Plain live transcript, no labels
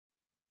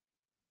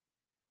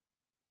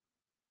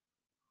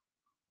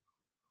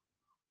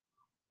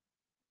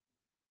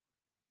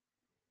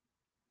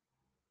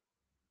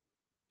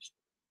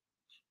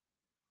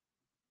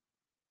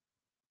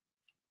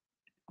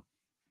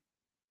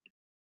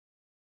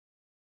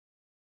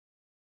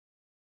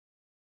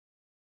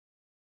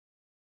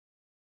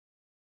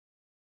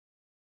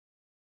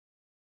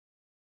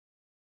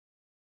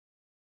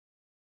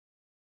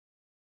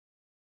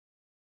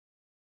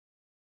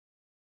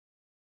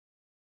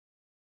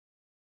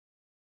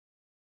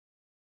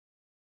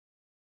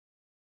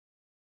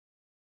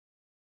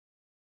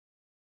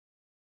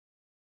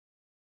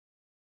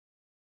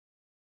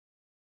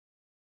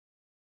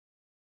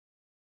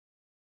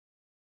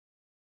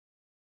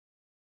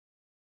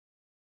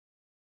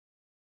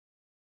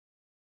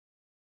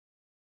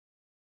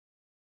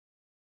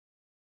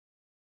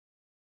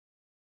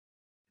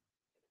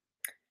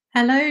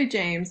Hello,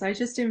 James. I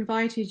just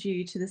invited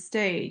you to the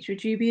stage.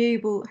 Would you be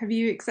able, have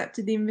you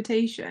accepted the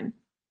invitation?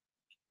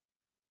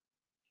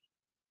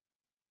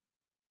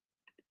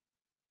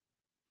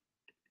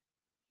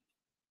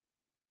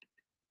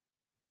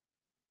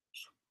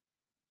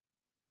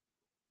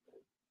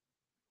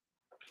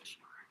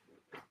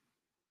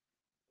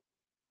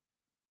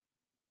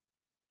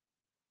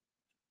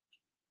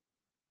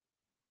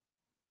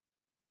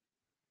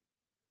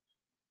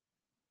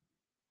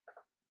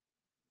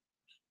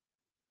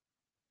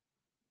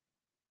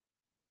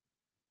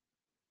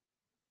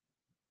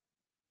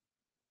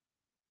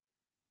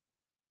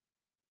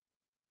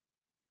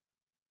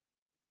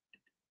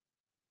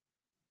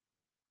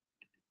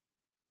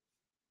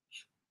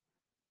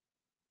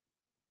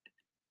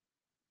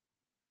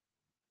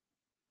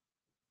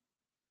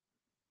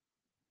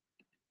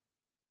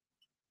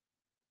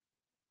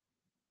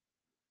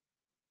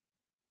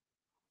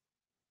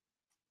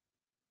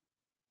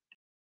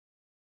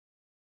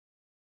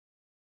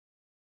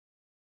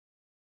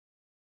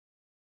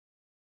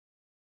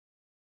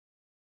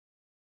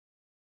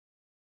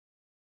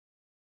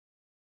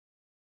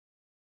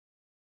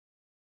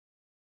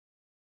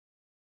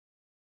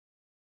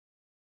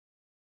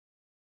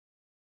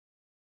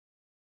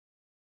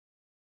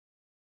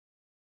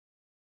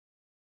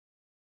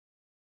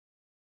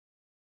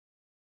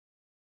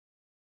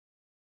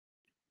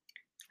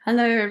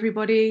 Hello,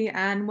 everybody,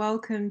 and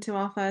welcome to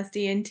our first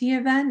ENT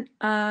event.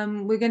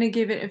 We're going to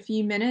give it a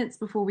few minutes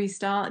before we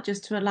start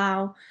just to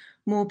allow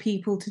more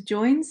people to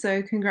join.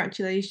 So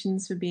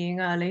congratulations for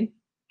being early.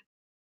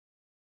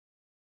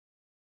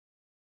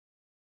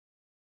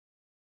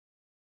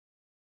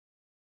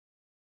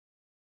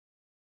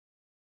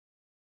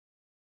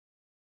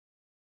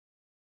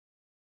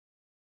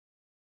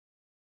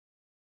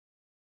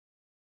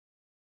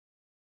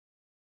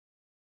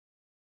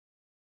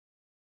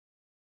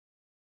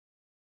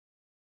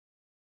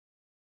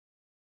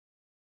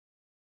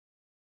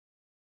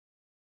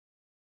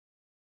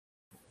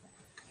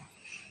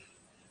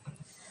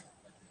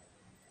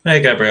 Hey,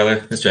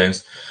 Gabriella, it's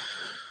James.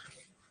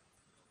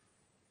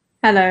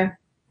 Hello.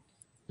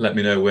 Let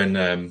me know when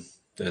there's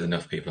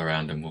enough people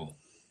around and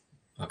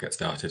I'll get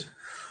started.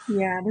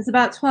 Yeah, there's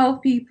about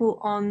 12 people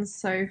on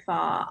so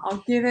far.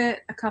 I'll give it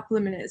a couple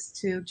of minutes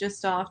till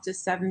just after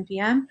 7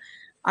 p.m.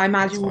 I That's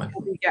imagine we'll fine.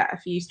 probably get a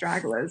few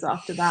stragglers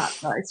after that,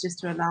 but it's just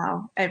to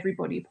allow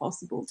everybody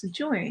possible to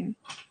join.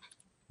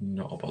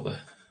 Not a bother.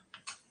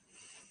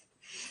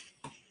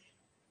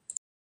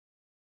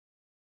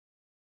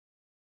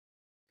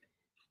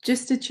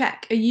 Just to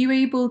check, are you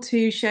able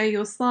to share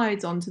your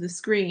slides onto the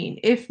screen?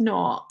 If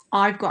not,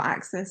 I've got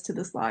access to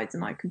the slides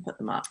and I can put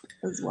them up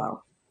as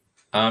well.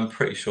 I'm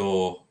pretty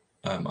sure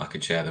I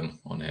could share them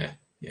on here.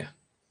 Yeah,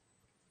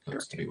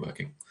 looks to be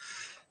working.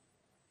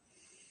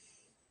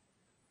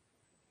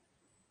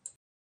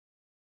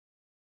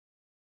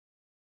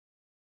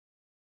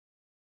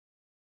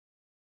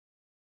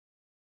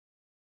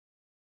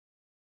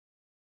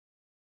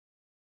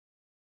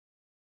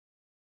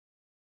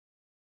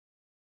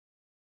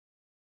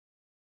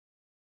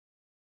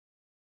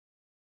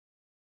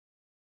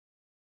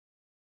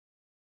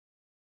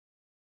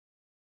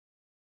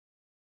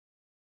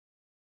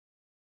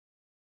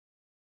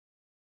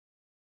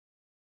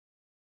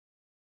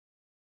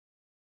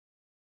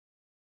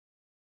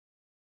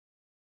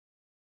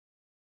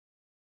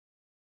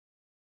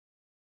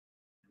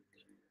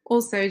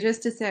 Also,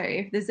 just to say,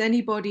 if there's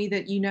anybody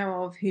that you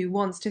know of who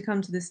wants to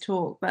come to this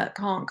talk but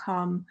can't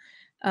come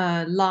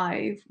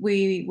live,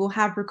 we will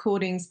have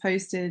recordings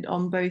posted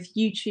on both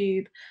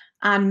YouTube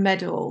and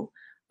Medal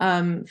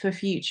for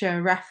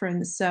future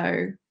reference.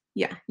 So,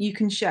 yeah, you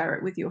can share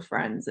it with your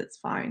friends. It's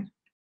fine.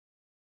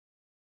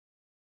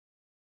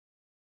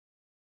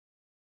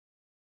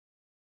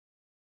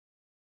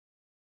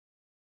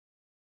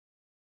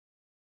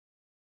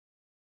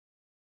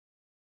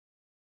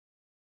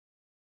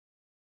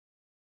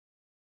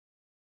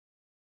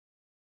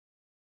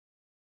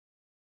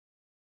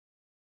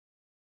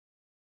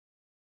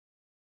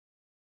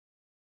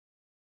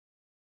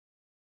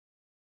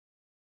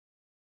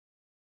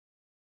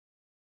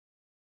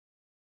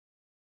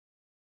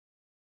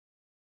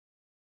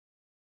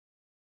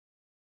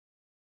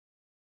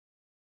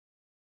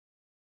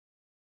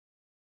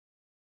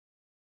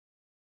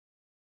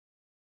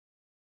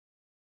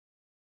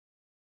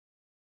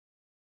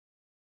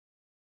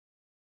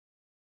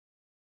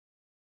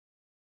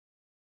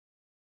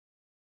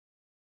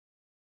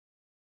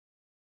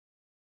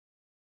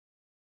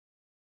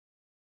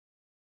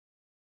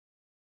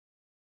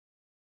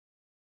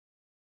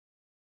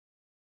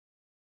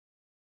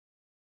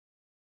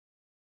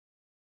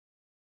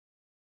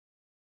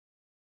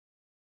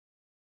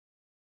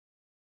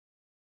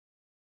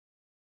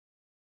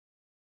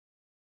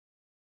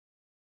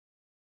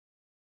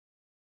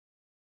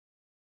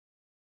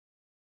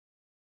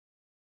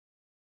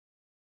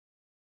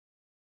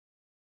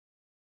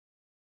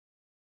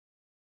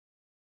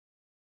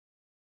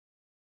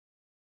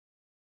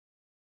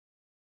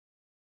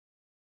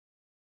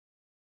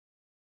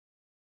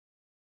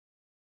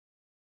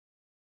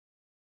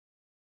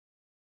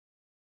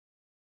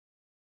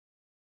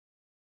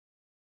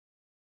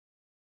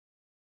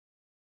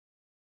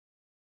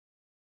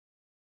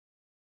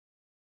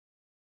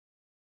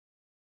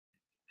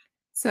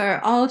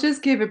 So I'll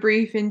just give a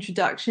brief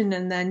introduction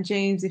and then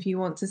James, if you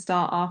want to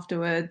start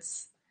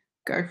afterwards,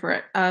 go for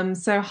it.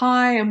 So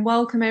hi and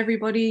welcome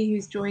everybody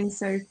who's joined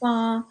so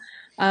far.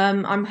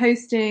 I'm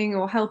hosting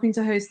or helping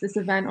to host this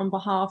event on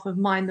behalf of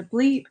Mind the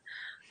Bleep,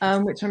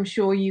 which I'm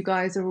sure you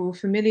guys are all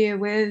familiar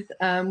with,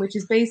 which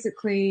is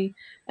basically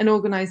an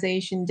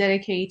organization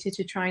dedicated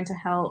to trying to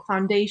help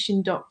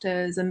foundation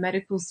doctors and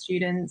medical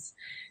students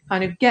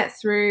kind of get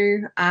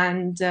through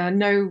and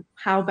know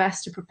how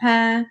best to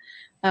prepare.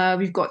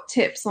 We've got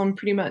tips on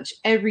pretty much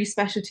every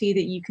specialty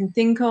that you can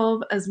think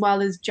of, as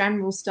well as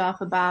general stuff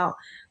about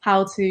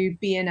how to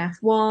be an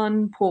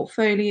F1,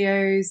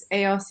 portfolios,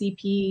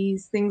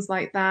 ARCPs, things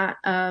like that.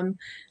 And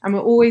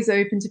we're always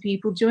open to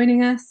people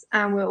joining us,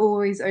 and we're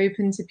always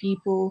open to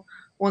people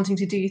wanting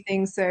to do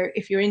things. So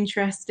if you're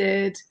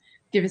interested,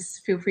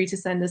 feel free to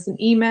send us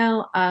an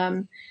email.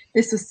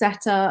 This was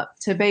set up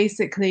to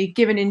basically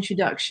give an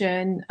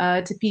introduction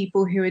to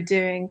people who are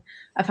doing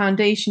a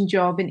foundation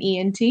job in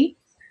ENT.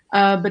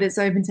 But it's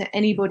open to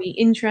anybody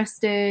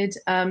interested.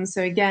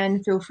 So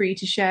again, feel free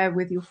to share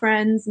with your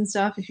friends and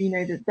stuff if you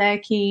know that they're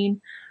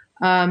keen.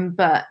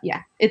 But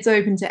yeah, it's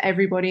open to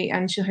everybody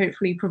and should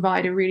hopefully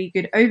provide a really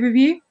good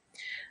overview.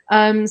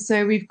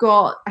 So we've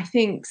got, I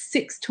think,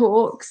 6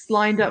 talks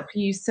lined up for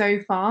you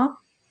so far,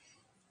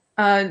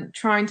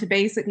 trying to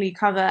basically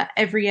cover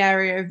every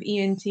area of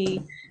ENT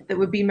that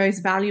would be most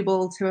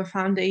valuable to a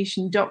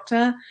foundation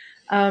doctor,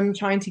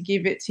 trying to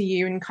give it to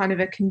you in kind of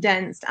a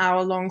condensed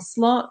hour-long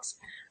slot.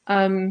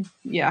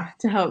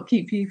 To help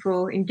keep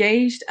people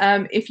engaged.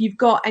 If you've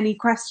got any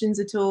questions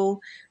at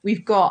all,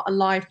 we've got a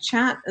live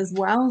chat as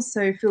well,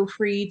 so feel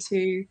free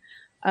to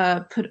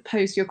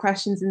post your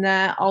questions in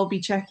there. I'll be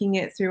checking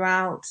it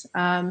throughout.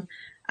 And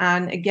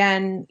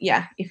again,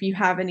 if you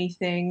have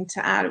anything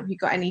to add, if you've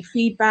got any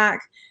feedback,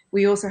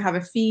 we also have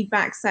a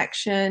feedback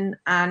section,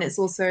 and it's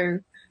also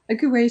a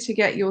good way to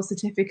get your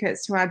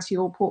certificates to add to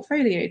your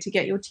portfolio to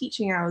get your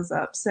teaching hours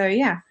up. So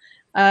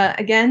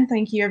again,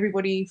 thank you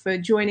everybody for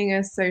joining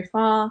us so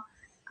far.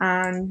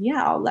 And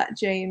I'll let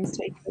James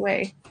take it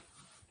away.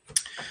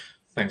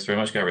 Thanks very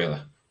much,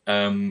 Gabriella.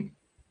 On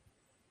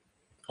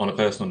a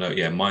personal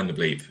note, Mind the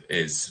Bleep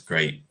is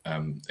great.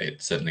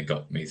 It certainly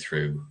got me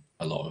through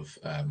a lot of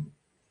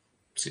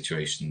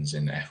situations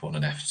in F1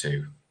 and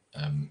F2.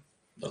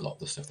 A lot of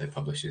the stuff they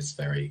publish is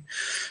very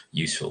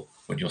useful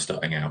when you're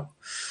starting out.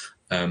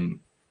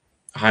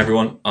 Hi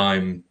everyone,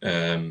 I'm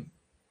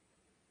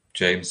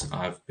James.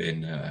 I've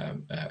been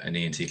an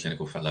ENT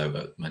clinical fellow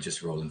at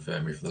Manchester Royal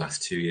Infirmary for the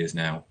last 2 years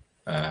now.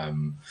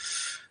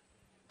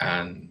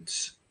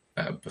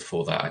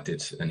 Before that, I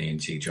did an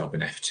ENT job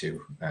in F2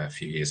 a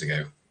few years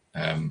ago.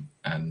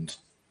 And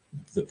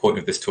the point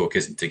of this talk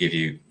isn't to give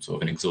you sort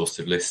of an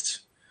exhaustive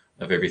list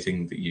of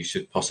everything that you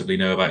should possibly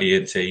know about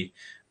ENT,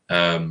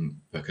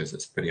 because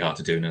it's pretty hard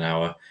to do in an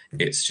hour.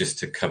 It's just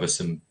to cover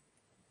some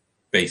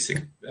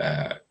basic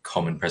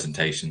common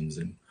presentations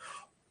and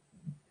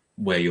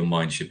where your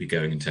mind should be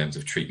going in terms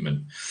of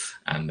treatment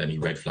and any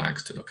red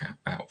flags to look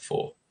out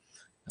for.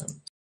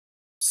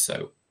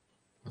 So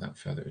without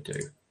further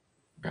ado,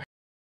 back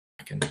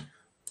in.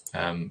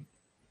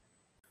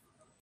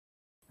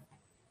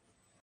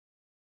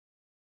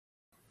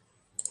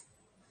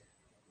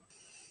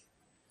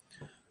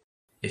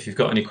 If you've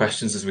got any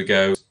questions as we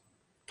go,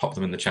 pop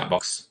them in the chat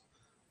box.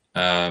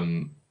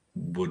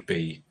 Would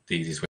be the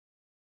easiest way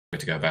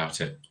to go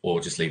about it, or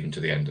just leave them to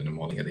the end and I'm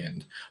warning at the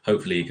end.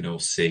 Hopefully you can all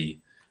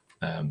see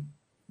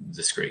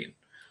the screen.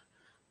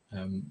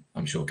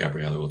 I'm sure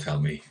Gabriella will tell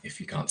me if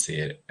you can't see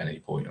it at any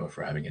point or if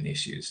we're having any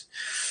issues.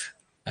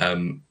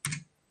 As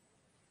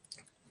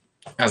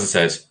I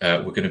said,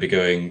 we're going to be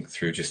going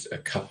through just a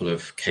couple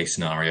of case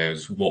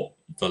scenarios, what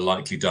the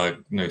likely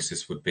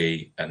diagnosis would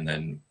be, and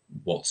then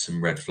what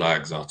some red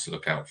flags are to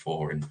look out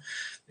for in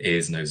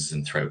ears, noses,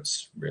 and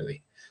throats,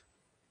 really.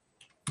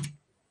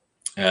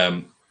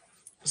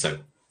 So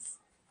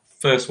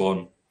first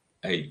one,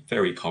 a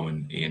very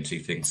common ENT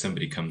thing.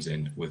 Somebody comes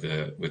in with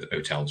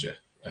otalgia,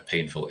 a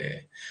painful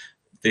ear.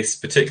 This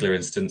particular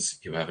instance,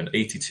 you have an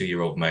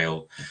 82-year-old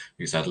male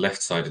who's had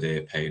left-sided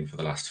ear pain for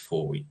the last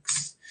 4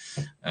 weeks.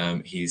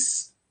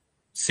 He's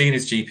seen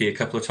his GP a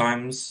couple of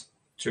times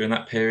during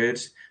that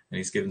period, and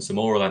he's given some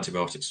oral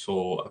antibiotics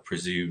for a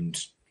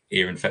presumed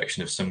ear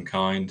infection of some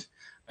kind.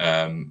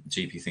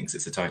 GP thinks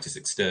it's otitis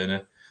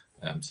externa,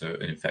 so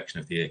an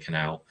infection of the ear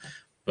canal,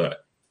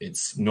 but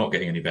it's not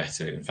getting any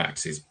better. In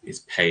fact, his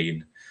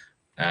pain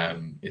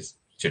is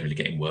generally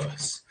getting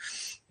worse.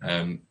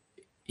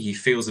 He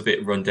feels a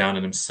bit run down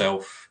in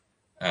himself,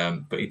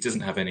 but he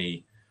doesn't have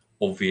any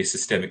obvious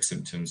systemic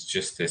symptoms,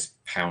 just this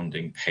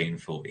pounding,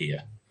 painful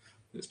ear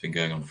that's been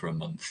going on for a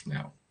month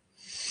now.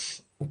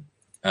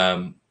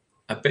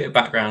 A bit of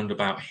background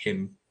about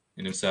him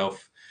in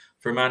himself.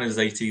 For a man in his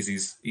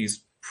 80s,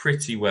 he's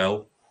pretty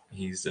well.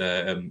 He's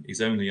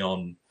only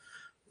on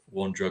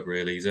one drug,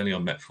 really. He's only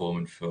on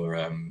metformin for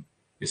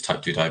his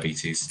type 2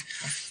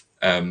 diabetes.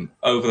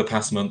 Over the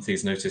past month,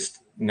 he's noticed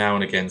now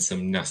and again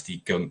some nasty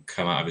gunk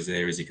come out of his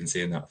ear, as you can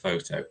see in that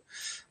photo.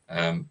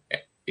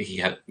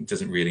 he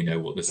doesn't really know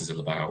what this is all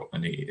about,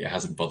 and it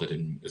hasn't bothered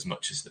him as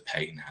much as the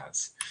pain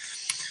has.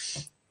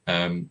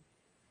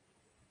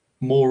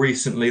 More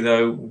recently,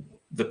 though,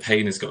 the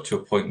pain has got to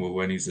a point where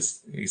when he's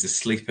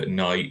asleep at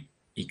night,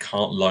 he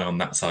can't lie on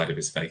that side of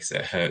his face.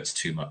 It hurts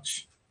too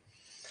much.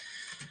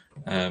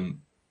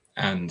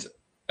 And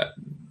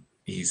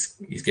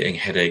he's getting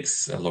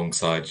headaches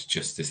alongside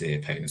just this ear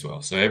pain as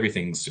well. So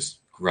everything's just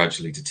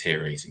gradually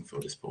deteriorating for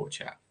this poor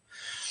chap.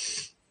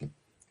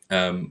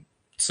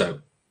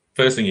 So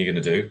first thing you're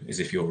going to do is,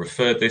 if you're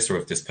referred this, or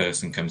if this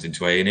person comes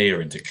into A&E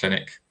or into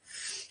clinic,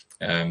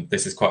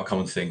 this is quite a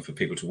common thing for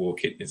people to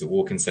walk in. It's a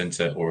walk-in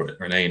centre or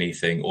an A&E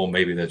thing, or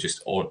maybe they're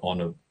just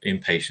on an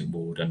inpatient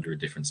ward under a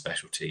different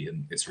specialty,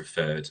 and it's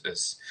referred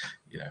as,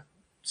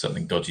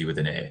 something dodgy with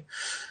an ear.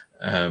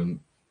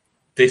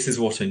 This is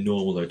what a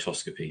normal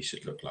otoscopy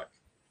should look like.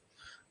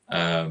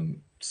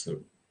 So,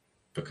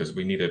 because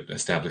we need to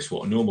establish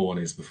what a normal one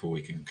is before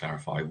we can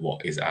clarify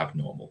what is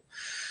abnormal.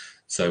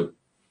 So,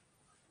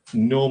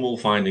 normal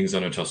findings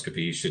on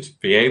otoscopy, you should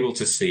be able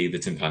to see the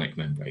tympanic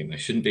membrane. There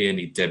shouldn't be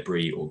any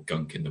debris or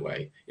gunk in the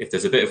way. If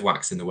there's a bit of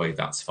wax in the way,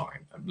 that's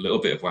fine. A little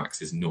bit of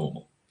wax is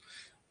normal.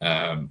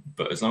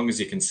 But as long as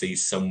you can see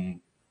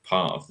some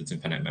part of the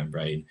tympanic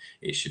membrane,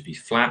 it should be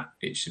flat,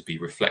 it should be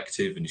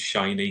reflective and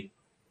shiny.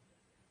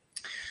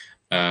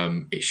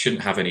 It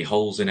shouldn't have any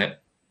holes in it.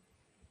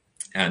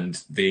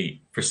 And the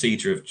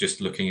procedure of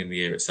just looking in the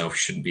ear itself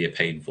shouldn't be a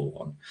painful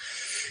one.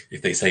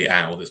 If they say,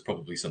 ow, there's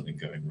probably something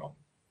going wrong.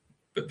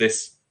 But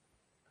this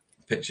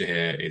picture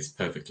here is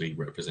perfectly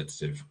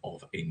representative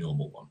of a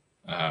normal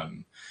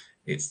one.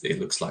 It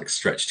looks like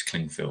stretched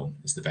cling film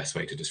is the best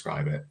way to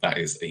describe it. That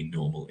is a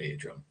normal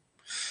eardrum.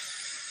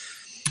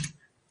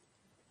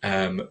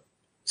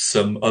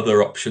 Some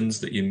other options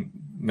that you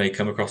may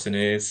come across in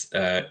ears,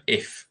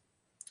 if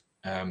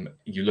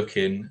you look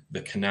in,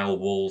 the canal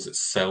walls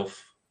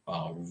itself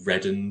are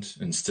reddened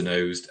and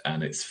stenosed,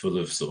 and it's full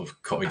of sort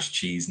of cottage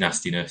cheese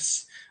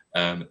nastiness.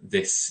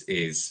 This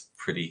is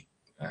pretty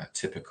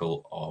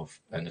typical of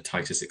an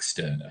otitis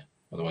externa,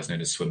 otherwise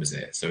known as swimmer's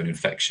ear, so an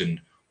infection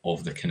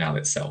of the canal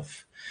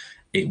itself.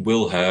 It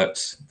will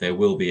hurt. There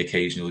will be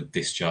occasional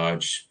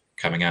discharge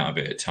coming out of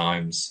it at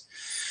times.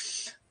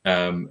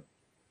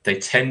 They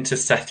tend to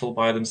settle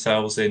by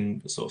themselves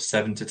in sort of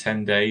 7 to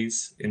 10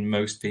 days in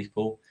most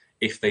people.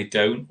 If they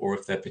don't, or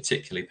if they're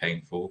particularly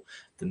painful,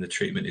 then the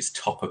treatment is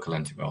topical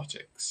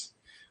antibiotics.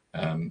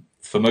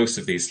 For most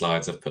of these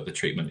slides, I've put the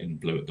treatment in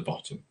blue at the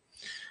bottom.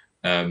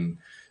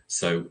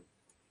 So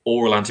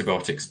oral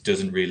antibiotics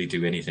doesn't really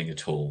do anything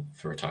at all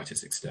for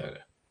otitis externa.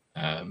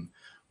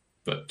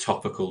 But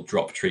topical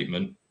drop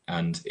treatment,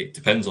 and it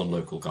depends on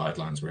local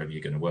guidelines wherever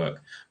you're going to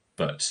work,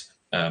 but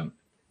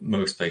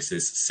most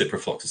places,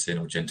 ciprofloxacin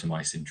or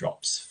gentamicin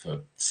drops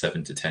for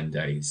 7 to 10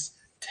 days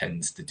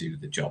tends to do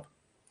the job.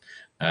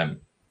 At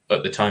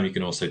the time, you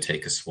can also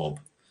take a swab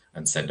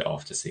and send it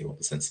off to see what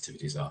the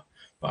sensitivities are.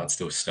 But I'd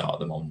still start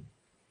them on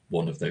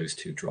one of those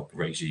 2 drop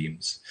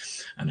regimes,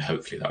 and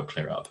hopefully that will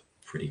clear up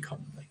pretty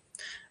commonly.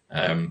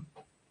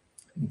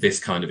 This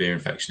kind of ear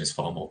infection is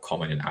far more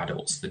common in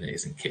adults than it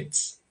is in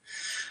kids.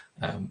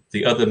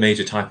 The other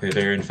major type of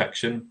ear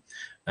infection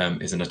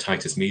is an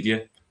otitis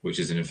media, which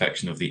is an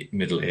infection of the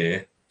middle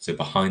ear, so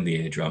behind the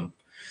eardrum.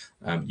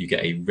 You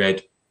get a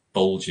red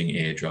bulging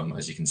eardrum,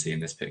 as you can see in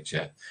this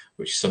picture,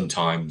 which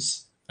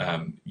sometimes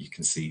you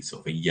can see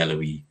sort of a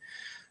yellowy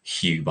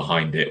hue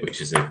behind it,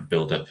 which is a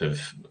buildup of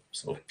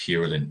sort of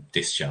purulent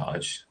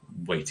discharge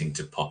waiting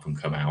to pop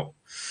and come out.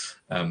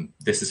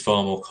 This is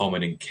far more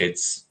common in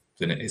kids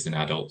than it is in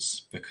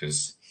adults,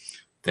 because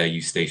their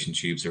eustachian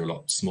tubes are a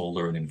lot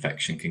smaller and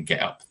infection can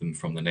get up them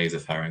from the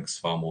nasopharynx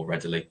far more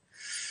readily.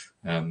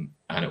 And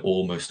it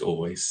almost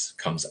always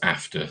comes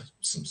after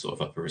some sort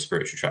of upper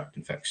respiratory tract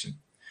infection.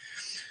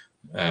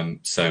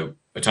 So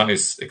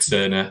otitis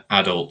externa,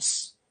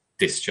 adults,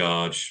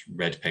 discharge,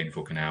 red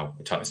painful canal.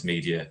 Otitis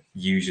media,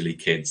 usually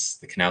kids.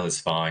 The canal is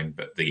fine,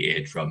 but the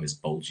eardrum is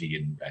bulgy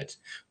and red.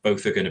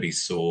 Both are going to be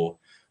sore,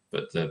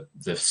 but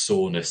the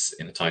soreness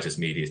in otitis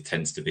media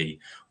tends to be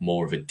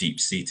more of a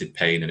deep-seated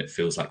pain, and it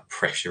feels like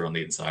pressure on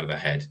the inside of the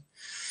head.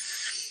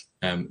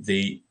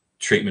 The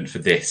treatment for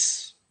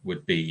this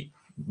would be,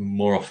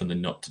 more often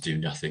than not, to do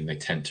nothing. They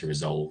tend to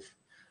resolve.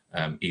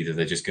 Either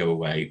they just go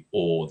away,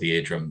 or the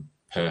eardrum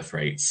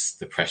perforates,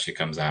 the pressure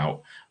comes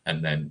out,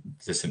 and then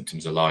the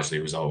symptoms are largely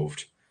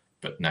resolved.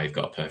 But now you've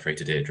got a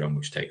perforated eardrum,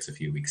 which takes a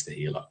few weeks to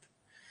heal up.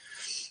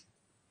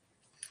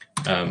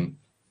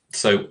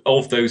 So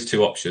of those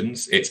 2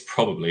 options, it's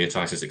probably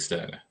otitis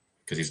externa,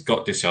 because he's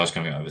got discharge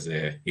coming out of his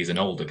ear. He's an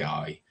older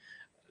guy.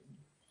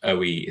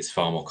 OE is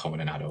far more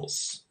common in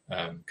adults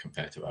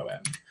compared to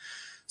OM.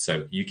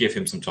 So you give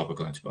him some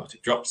topical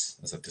antibiotic drops,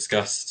 as I've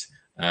discussed.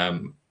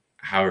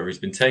 However, he's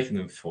been taking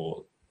them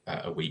for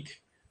a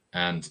week,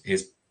 and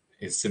his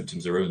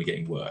symptoms are only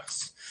getting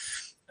worse.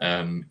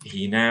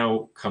 He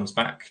now comes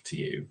back to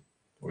you,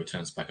 or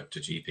returns back up to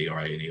GP or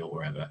A&E or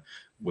wherever,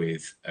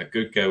 with a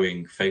good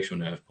going facial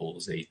nerve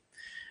palsy.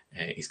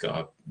 He's got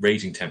a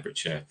raging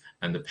temperature,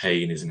 and the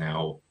pain is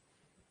now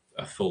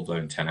a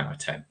full-blown 10 out of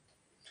 10.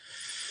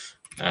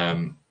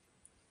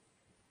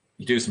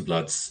 You do some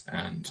bloods,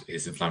 and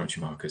his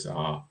inflammatory markers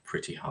are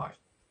pretty high.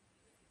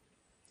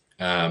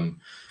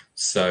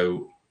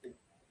 So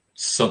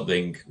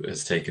something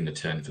has taken a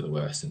turn for the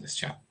worse in this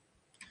chap.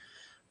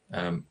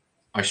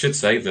 I should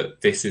say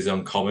that this is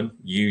uncommon.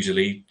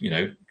 Usually,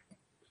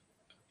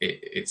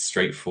 it's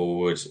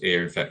straightforward,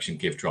 ear infection,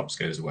 give drops,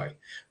 goes away.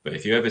 But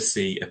if you ever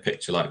see a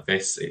picture like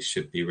this, it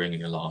should be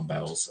ringing alarm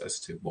bells as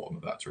to what I'm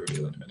about to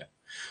reveal in a minute.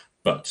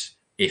 But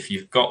if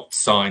you've got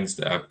signs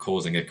that are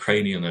causing a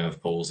cranial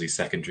nerve palsy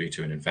secondary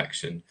to an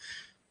infection,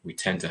 we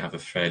tend to have a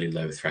fairly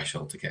low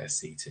threshold to get a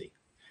CT.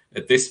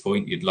 At this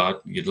point, you'd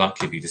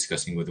likely be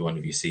discussing with one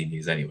of your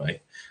seniors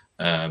anyway,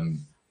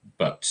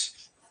 but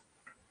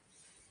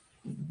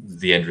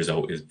the end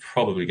result is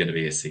probably going to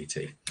be a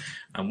CT.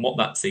 And what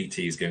that CT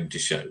is going to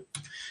show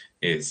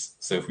is,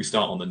 so if we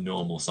start on the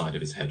normal side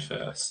of his head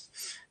first,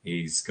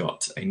 he's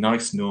got a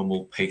nice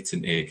normal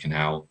patent ear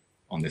canal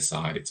on this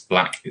side. It's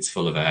black, it's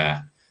full of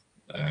air,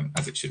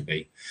 as it should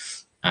be.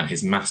 And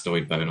his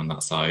mastoid bone on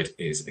that side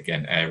is,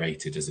 again,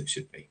 aerated as it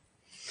should be.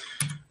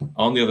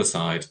 On the other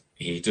side,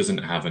 he doesn't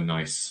have a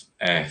nice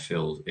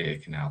air-filled ear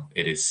canal.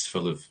 It is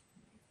full of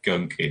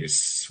gunk, it is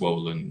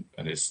swollen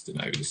and is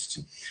stenosed.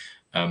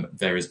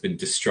 There has been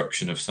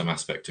destruction of some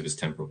aspect of his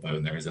temporal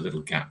bone. There is a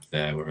little gap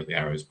there where the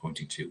arrow is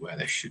pointing to where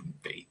there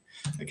shouldn't be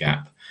a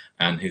gap.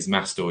 And his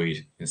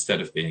mastoid,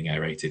 instead of being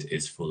aerated,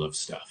 is full of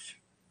stuff.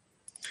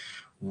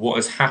 What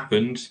has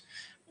happened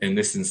in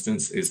this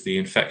instance is the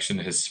infection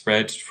has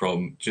spread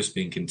from just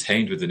being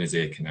contained within his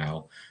ear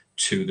canal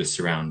to the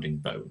surrounding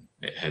bone.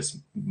 It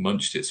has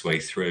munched its way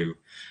through,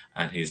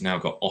 and he's now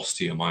got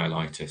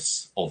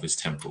osteomyelitis of his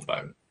temporal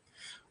bone,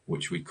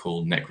 which we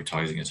call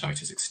necrotizing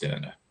otitis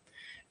externa.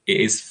 It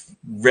is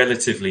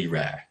relatively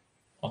rare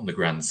on the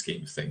grand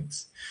scheme of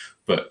things,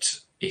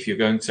 but if you're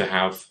going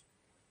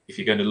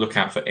to look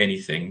out for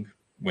anything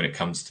when it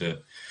comes to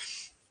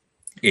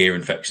ear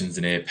infections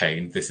and ear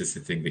pain, this is the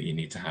thing that you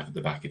need to have at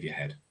the back of your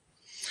head.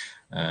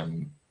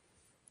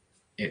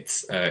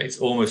 It's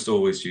almost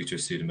always due to a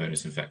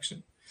Pseudomonas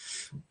infection,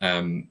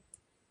 and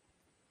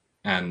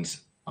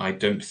I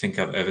don't think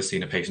I've ever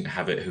seen a patient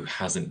have it who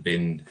hasn't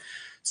been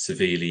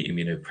severely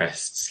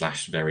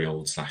immunopressed / very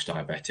old /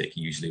 diabetic,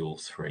 usually all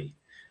three.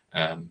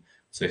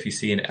 So if you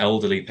see an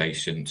elderly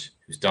patient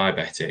who's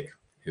diabetic,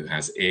 who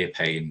has ear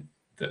pain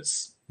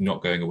that's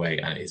not going away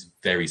and it is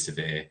very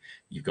severe,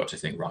 you've got to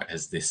think, right,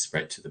 has this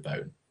spread to the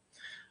bone?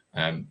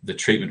 The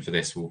treatment for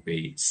this will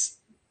be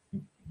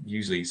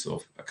usually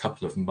sort of a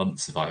couple of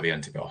months of IV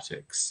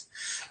antibiotics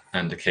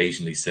and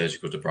occasionally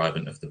surgical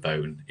debridement of the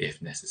bone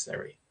if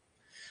necessary.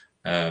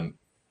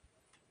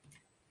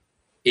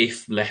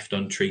 If left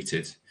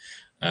untreated,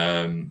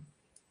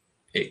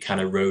 it can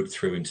erode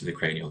through into the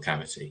cranial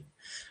cavity,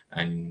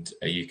 and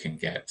you can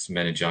get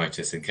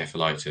meningitis,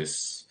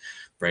 encephalitis,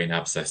 brain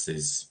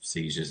abscesses,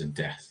 seizures, and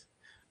death.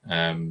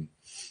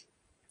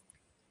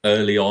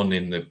 Early on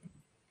in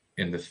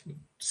the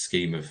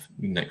scheme of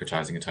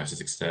necrotizing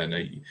otitis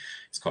externa,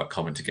 it's quite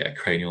common to get a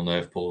cranial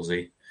nerve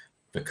palsy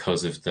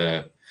because of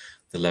the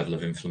level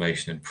of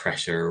inflammation and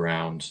pressure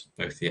around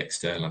both the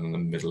external and the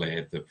middle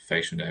ear. The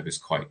facial nerve is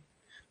quite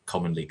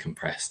commonly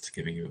compressed,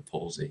 giving you a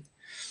palsy.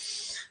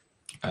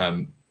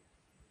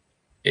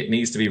 It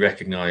needs to be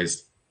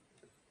recognized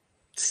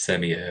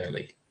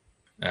semi-early.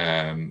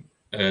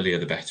 Earlier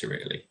the better,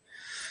 really.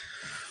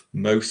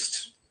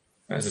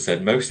 As I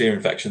said, most ear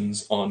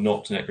infections are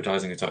not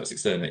necrotizing otitis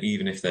externa,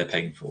 even if they're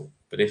painful.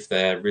 But if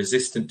they're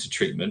resistant to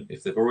treatment,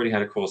 if they've already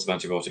had a course of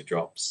antibiotic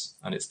drops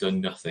and it's done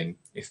nothing,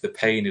 if the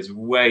pain is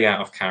way out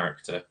of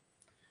character,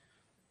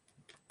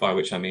 by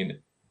which I mean,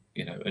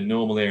 a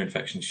normal ear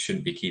infection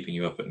shouldn't be keeping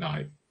you up at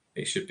night.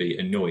 It should be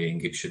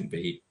annoying. It shouldn't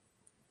be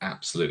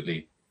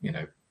absolutely,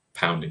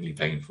 poundingly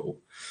painful.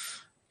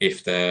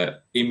 If they're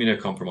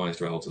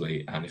immunocompromised or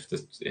elderly, and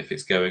if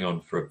it's going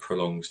on for a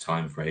prolonged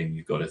time frame,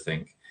 you've got to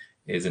think,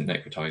 isn't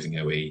necrotizing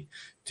OE?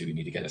 Do we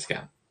need to get a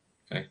scan?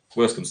 Okay.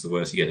 Worst comes to the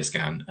worst, you get a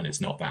scan, and it's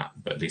not that,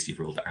 but at least you've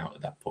ruled it out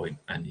at that point,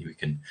 and you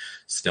can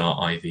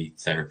start IV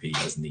therapy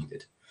as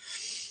needed.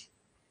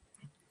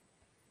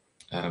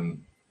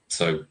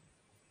 So,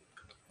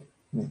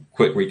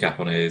 quick recap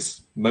on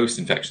is most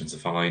infections are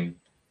fine.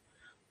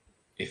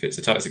 If it's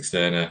otitis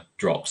externa,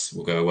 drops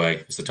will go away.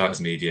 If it's otitis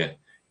media,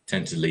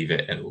 tend to leave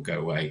it and it will go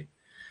away.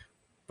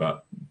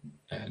 But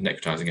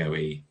necrotizing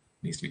OE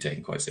needs to be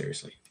taken quite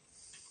seriously.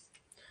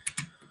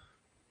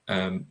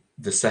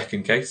 The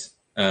second case,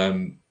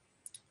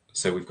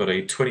 so we've got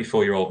a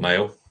 24-year-old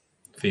male,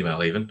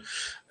 female even,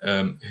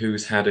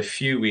 who's had a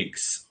few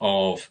weeks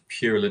of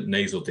purulent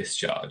nasal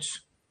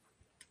discharge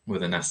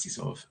with a nasty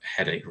sort of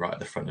headache right at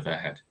the front of her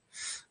head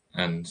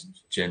and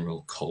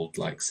general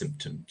cold-like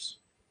symptoms.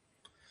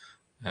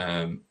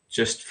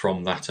 Just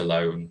from that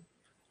alone,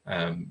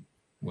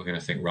 we're going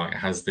to think, right,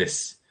 has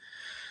this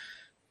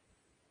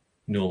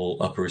normal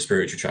upper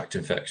respiratory tract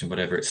infection,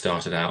 whatever it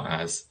started out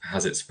as,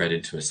 has it spread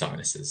into her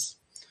sinuses?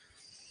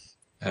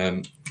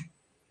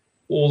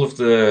 All of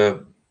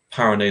the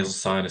paranasal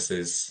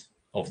sinuses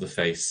of the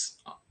face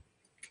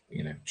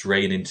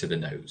drain into the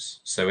nose.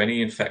 So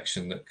any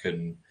infection that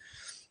can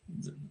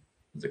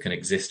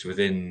exist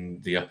within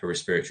the upper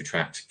respiratory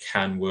tract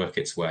can work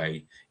its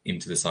way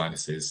into the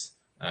sinuses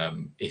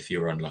if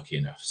you're unlucky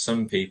enough.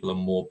 Some people are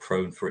more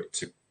prone for it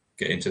to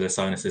get into their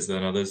sinuses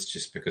than others,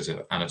 just because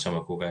of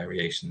anatomical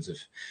variations of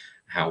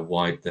how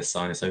wide their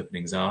sinus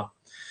openings are.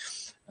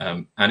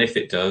 And if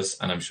it does,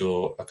 and I'm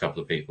sure a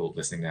couple of people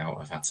listening now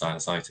have had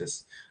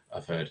sinusitis,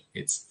 I've heard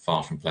it's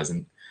far from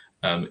pleasant,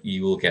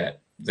 you will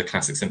get the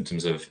classic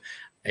symptoms of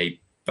a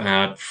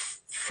bad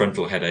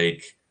frontal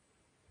headache,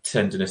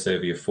 tenderness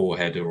over your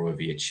forehead or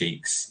over your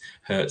cheeks,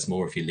 hurts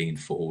more if you lean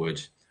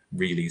forward,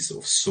 really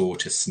sort of sore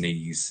to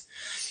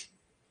sneeze,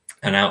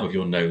 and out of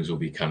your nose will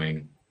be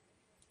coming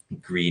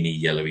greeny,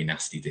 yellowy,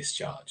 nasty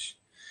discharge.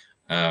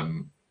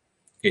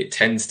 It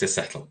tends to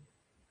settle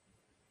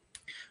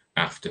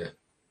after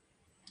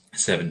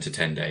 7 to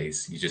 10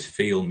 days. You just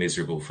feel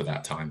miserable for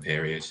that time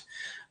period,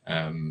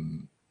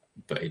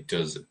 but it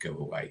does go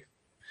away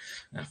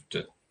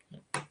after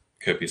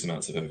copious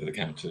amounts of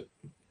over-the-counter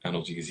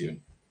analgesia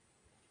and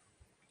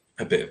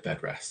a bit of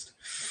bed rest.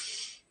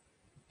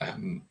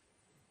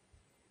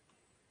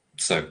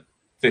 So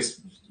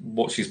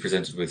what she's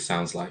presented with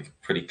sounds like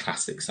pretty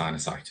classic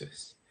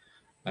sinusitis,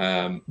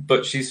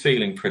 but she's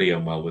feeling pretty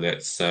unwell with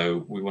it,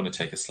 so we want to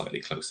take a slightly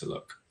closer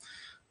look.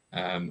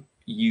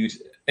 You'd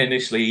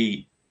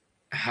initially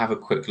have a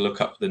quick look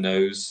up the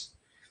nose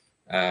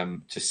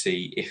to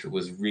see if it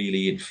was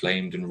really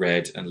inflamed and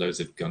red and loads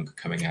of gunk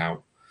coming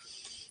out.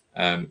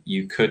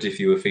 You could, if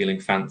you were feeling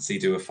fancy,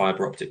 do a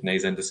fibre optic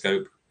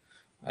nasendoscope,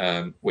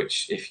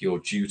 which, if you're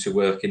due to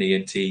work in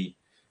ENT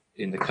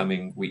in the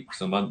coming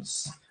weeks or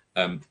months,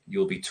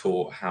 you'll be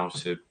taught how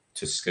to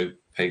scope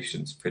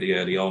patients pretty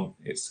early on.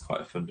 It's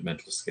quite a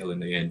fundamental skill in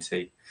the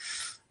ENT.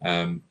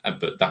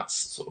 But that's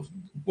sort of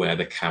where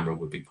the camera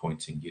would be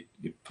pointing.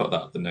 You put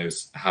that up the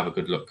nose, have a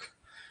good look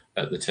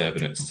at the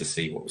turbinates to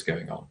see what was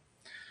going on.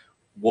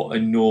 What a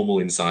normal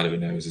inside of a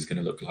nose is going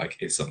to look like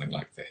is something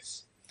like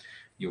this.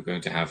 You're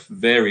going to have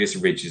various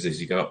ridges as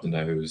you go up the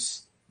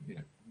nose,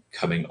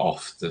 coming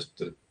off the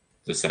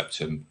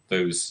septum.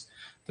 Those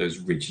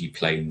ridgy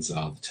planes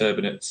are the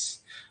turbinates.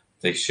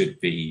 There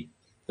should be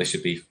a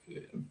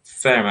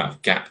fair amount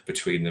of gap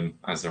between them,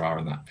 as there are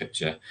in that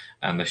picture,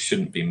 and there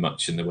shouldn't be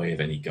much in the way of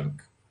any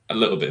gunk. A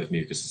little bit of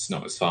mucus is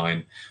not as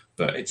fine,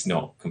 but it's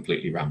not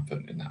completely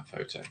rampant in that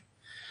photo.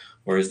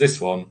 Whereas this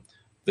one,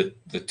 the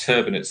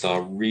turbinates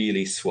are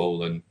really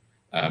swollen,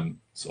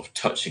 sort of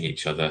touching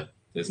each other.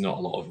 There's not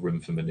a lot of room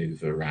for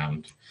maneuver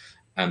around,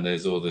 and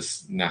there's all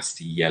this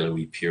nasty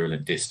yellowy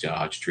purulent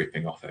discharge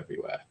dripping off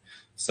everywhere.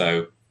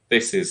 So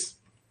this is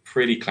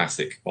pretty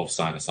classic of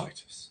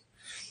sinusitis.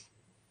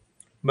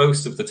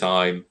 Most of the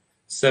time,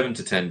 7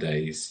 to 10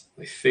 days,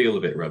 they feel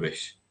a bit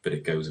rubbish, but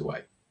it goes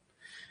away.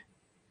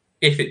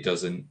 If it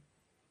doesn't,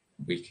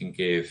 we can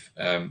give,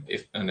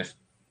 if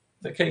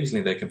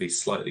occasionally they can be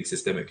slightly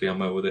systemically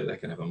unwell with it, they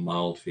can have a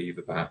mild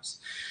fever perhaps.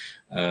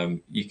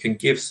 You can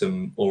give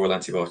some oral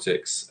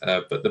antibiotics,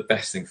 but the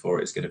best thing for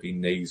it is going to be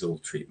nasal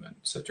treatment.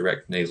 So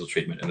direct nasal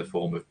treatment in the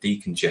form of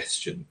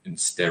decongestion and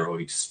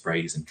steroid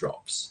sprays and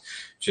drops,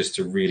 just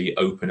to really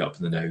open up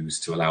the nose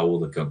to allow all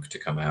the gunk to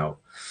come out,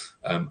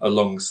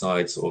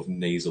 alongside sort of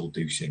nasal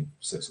douching.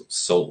 So sort of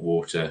salt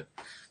water,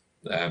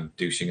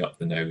 douching up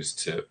the nose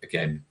to,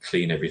 again,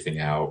 clean everything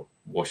out,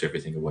 wash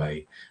everything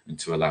away, and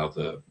to allow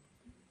the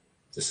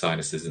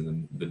sinuses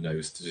and the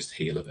nose to just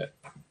heal a bit.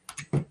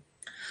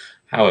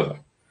 However,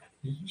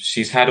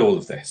 she's had all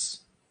of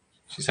this.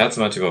 She's had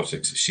some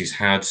antibiotics. She's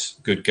had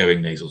good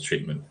going nasal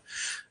treatment.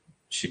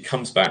 She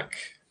comes back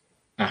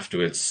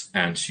afterwards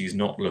and she's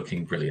not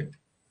looking brilliant.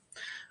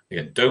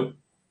 Again,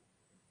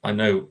 I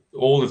know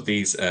all of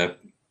these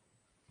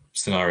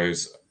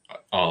scenarios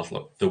are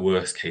the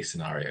worst case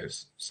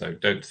scenarios. So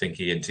don't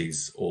think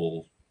ENT's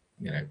all,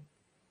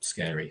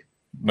 scary.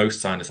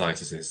 Most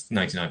sinusitis,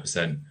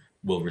 99%,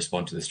 will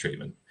respond to this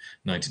treatment.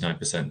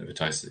 99% of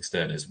otitis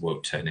externas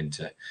won't turn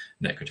into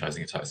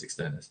necrotizing otitis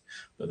externas.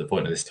 But the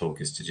point of this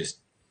talk is to just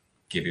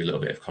give you a little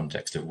bit of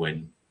context of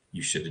when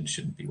you should and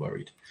shouldn't be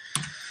worried.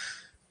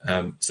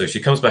 So she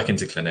comes back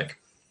into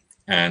clinic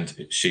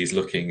and she's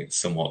looking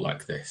somewhat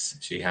like this.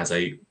 She has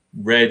a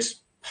red,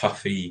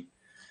 puffy,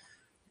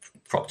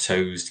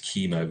 proptosed,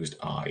 chemosed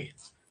eye,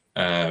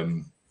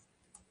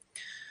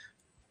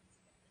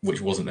 which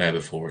wasn't there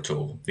before at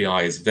all. The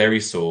eye is very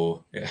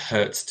sore. It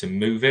hurts to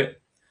move it.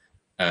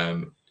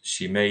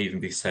 She may even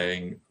be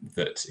saying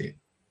that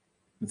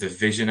the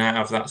vision out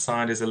of that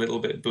side is a little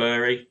bit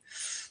blurry.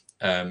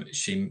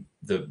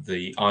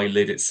 The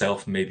eyelid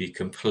itself may be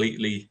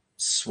completely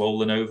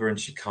swollen over and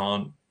she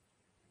can't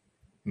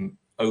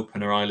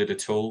open her eyelid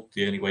at all.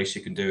 The only way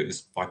she can do it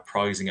is by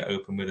prising it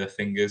open with her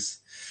fingers.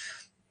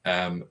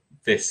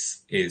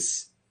 This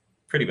is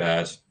pretty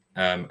bad.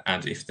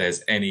 And if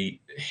there's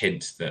any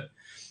hint that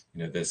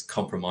there's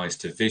compromise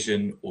to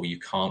vision, or you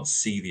can't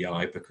see the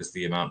eye because of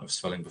the amount of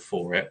swelling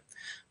before it,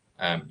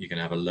 you're going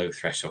to have a low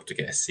threshold to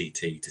get a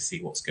CT to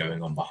see what's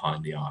going on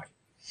behind the eye.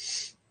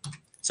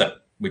 So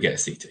we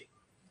get a CT.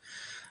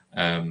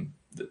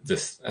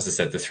 as I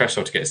said, the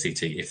threshold to get a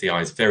CT, if the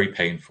eye is very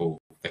painful,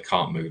 they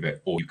can't move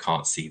it, or you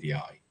can't see the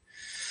eye.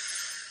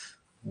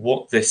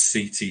 What this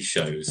CT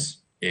shows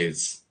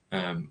is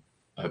a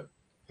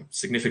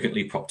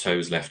significantly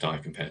proptosed left eye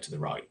compared to the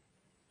right.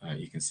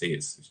 You can see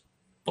it's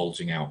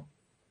bulging out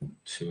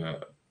to a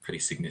pretty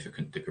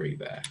significant degree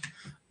there.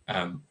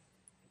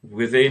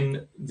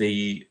 Within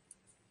the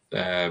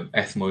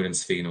ethmoid and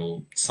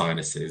sphenoid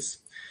sinuses,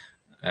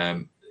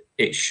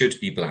 it should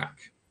be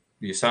black.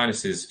 Your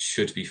sinuses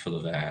should be full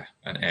of air,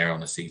 and air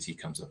on a CT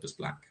comes up as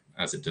black,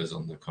 as it does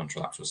on the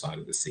contralateral side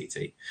of the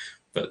CT.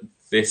 But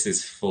this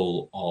is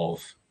full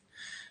of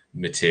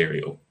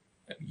material.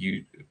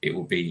 It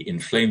will be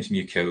inflamed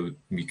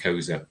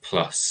mucosa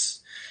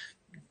plus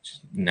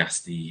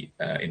nasty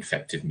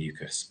infected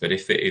mucus. But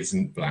if it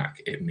isn't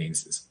black, it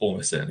means it's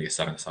almost certainly a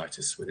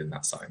sinusitis within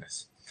that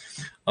sinus.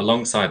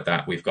 Alongside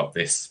that, we've got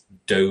this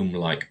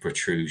dome-like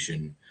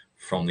protrusion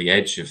from the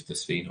edge of the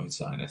sphenoid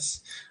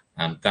sinus,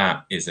 and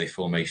that is a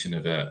formation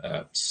of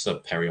a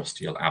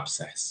subperiosteal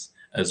abscess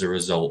as a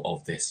result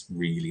of this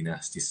really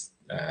nasty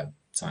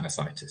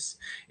sinusitis.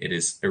 It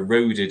is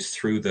eroded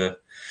through the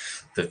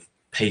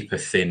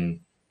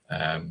paper-thin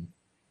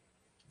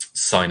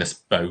sinus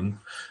bone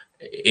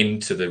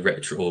into the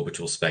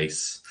retroorbital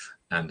space,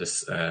 and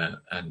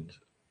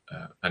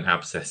an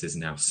abscess is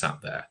now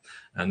sat there.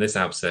 And this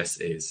abscess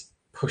is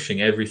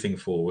pushing everything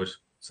forward,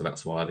 so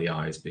that's why the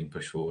eye is being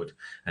pushed forward,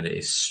 and it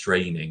is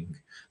straining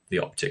the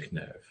optic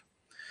nerve.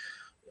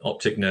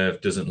 Optic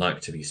nerve doesn't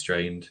like to be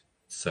strained,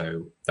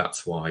 so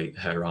that's why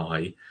her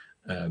eye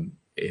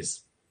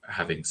is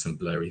having some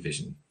blurry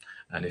vision.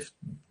 And if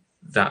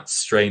that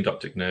strained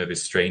optic nerve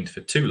is strained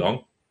for too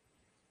long,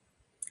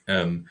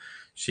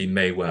 she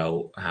may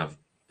well have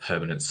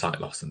permanent sight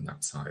loss on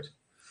that side.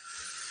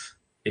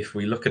 If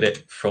we look at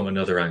it from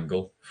another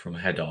angle, from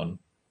head on,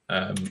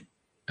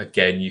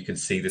 again, you can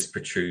see this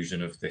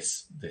protrusion of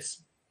this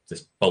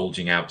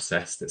bulging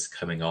abscess that's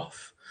coming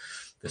off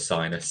the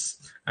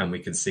sinus, and we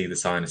can see the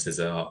sinuses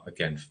are,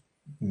 again,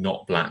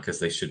 not black as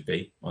they should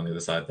be. On the other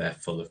side, they're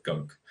full of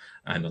gunk.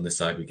 And on this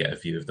side, we get a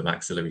view of the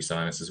maxillary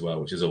sinus as well,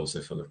 which is also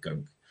full of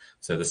gunk.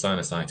 So the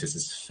sinusitis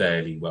is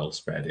fairly well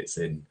spread. It's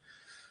in,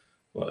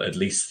 well, at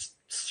least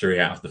 3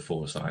 out of the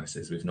 4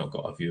 sinuses. We've not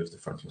got a view of the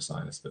frontal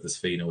sinus, but the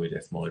sphenoid,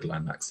 ethmoidal,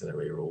 and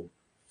maxillary are all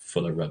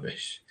full of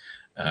rubbish.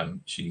 Her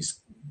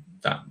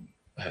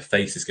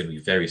face is going to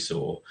be very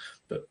sore,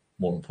 but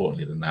more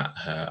importantly than that,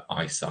 her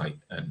eyesight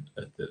and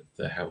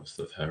the health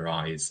of her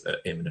eyes are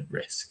imminent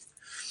risk.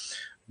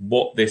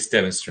 What this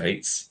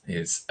demonstrates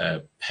is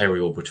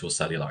periorbital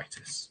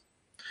cellulitis.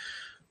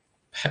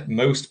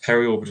 Most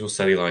periorbital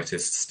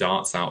cellulitis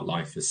starts out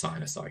life as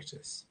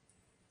sinusitis.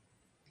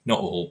 Not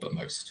all, but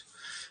most.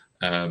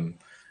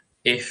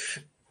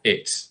 If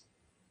it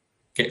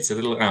gets a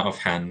little out of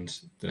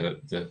hand,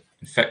 the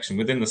infection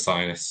within the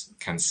sinus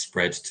can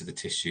spread to the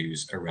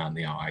tissues around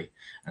the eye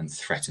and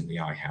threaten the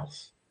eye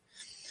health.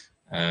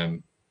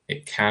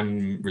 It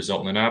can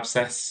result in an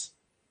abscess.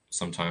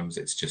 Sometimes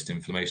it's just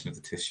inflammation of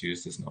the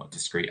tissues. There's not a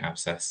discrete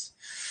abscess.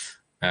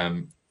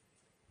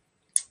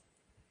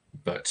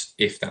 But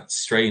if that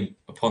strain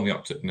upon the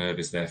optic nerve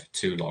is there for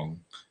too long,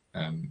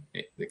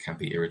 it can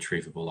be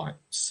irretrievable, like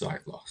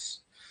sight loss.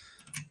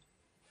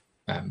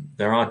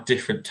 There are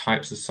different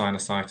types of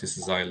sinusitis,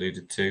 as I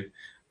alluded to.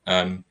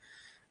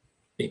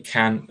 It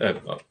can,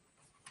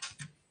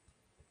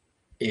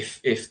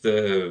 if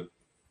the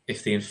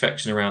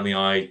infection around the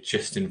eye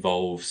just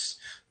involves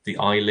the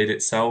eyelid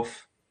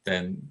itself,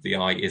 then the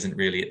eye isn't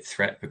really at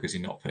threat because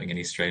you're not putting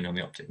any strain on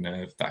the optic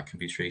nerve. That can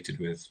be treated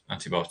with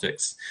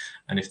antibiotics.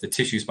 And if the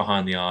tissues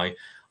behind the eye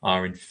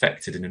are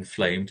infected and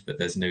inflamed, but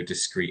there's no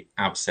discrete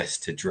abscess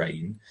to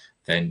drain,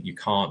 then you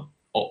can't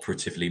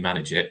operatively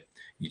manage it.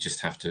 You just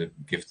have to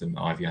give them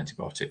IV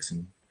antibiotics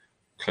and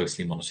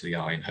closely monitor the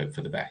eye and hope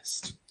for the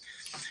best.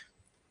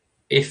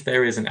 If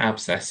there is an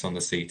abscess on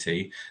the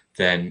CT,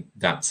 then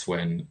that's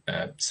when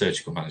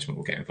surgical management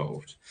will get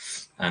involved.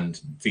 And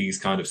these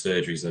kind of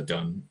surgeries are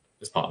done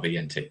as part of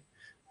ENT.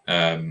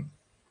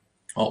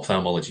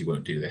 Ophthalmology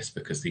won't do this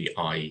because the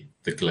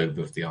globe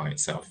of the eye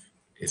itself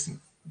isn't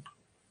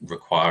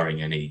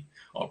requiring any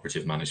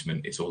operative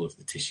management. It's all of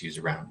the tissues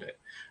around it.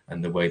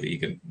 And the way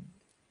that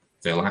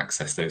they'll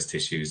access those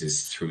tissues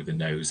is through the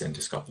nose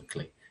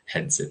endoscopically,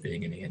 hence it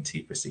being an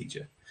ENT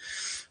procedure.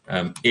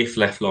 If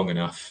left long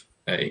enough,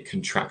 it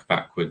can track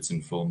backwards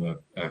and form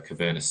a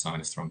cavernous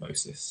sinus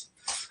thrombosis.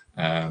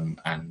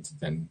 And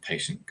then the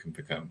patient can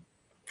become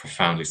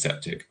profoundly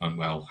septic,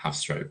 unwell, have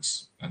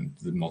strokes, and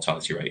the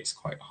mortality rate is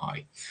quite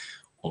high.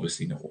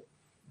 Obviously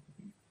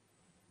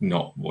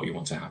not what you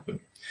want to happen.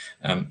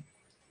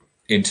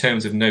 In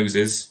terms of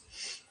noses,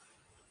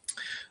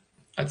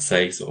 I'd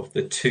say sort of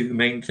the 2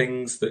 main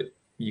things that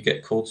you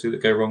get called to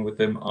that go wrong with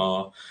them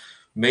are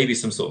maybe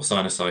some sort of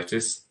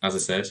sinusitis. As I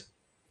said,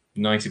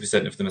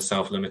 90% of them are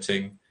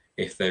self-limiting.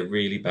 If they're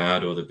really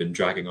bad or they've been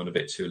dragging on a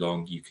bit too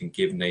long, you can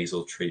give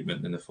nasal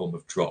treatment in the form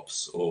of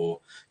drops or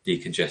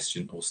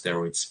decongestion or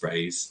steroid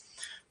sprays.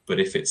 But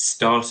if it's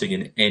starting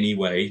in any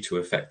way to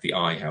affect the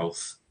eye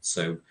health,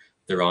 so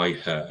their eye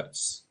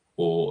hurts,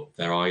 or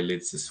their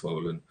eyelids are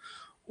swollen,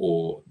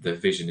 or their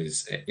vision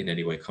is in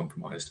any way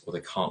compromised, or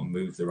they can't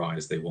move their eye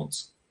as they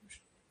once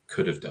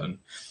could have done,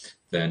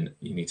 then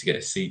you need to get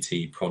a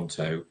CT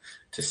pronto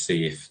to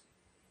see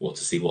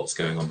what's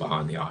going on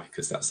behind the eye,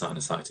 because that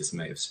sinusitis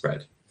may have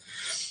spread.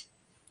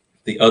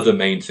 The other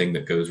main thing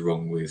that goes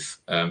wrong with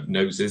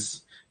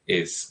noses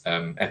is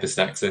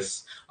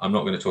epistaxis. I'm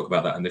not going to talk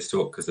about that in this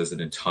talk because there's an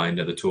entire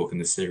another talk in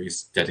this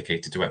series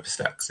dedicated to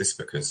epistaxis,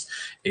 because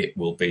it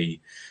will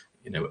be,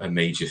 a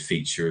major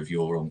feature of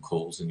your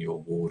on-calls and your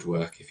ward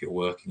work. If you're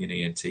working in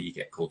ENT, you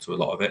get called to a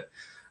lot of it.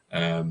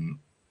 And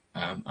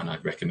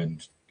I'd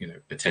recommend,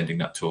 attending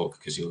that talk,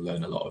 because you'll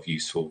learn a lot of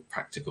useful,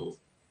 practical,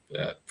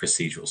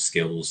 procedural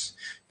skills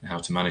and how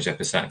to manage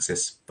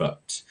epistaxis.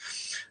 But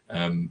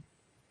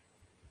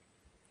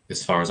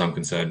as far as I'm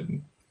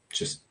concerned,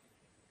 just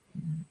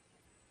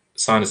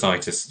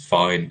sinusitis,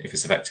 fine. If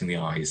it's affecting the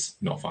eyes,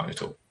 not fine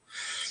at all.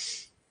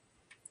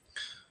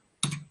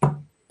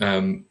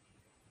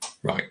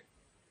 Right.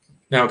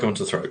 Now come on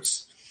to the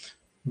throats.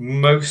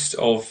 Most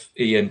of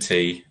ENT,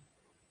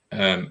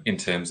 in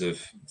terms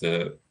of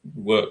the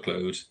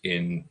workload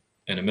in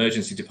an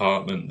emergency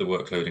department, the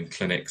workload in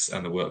clinics,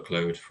 and the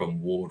workload from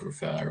ward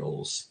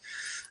referrals,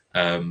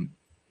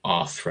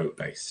 are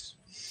throat-based.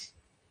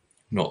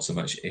 Not so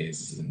much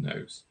ears and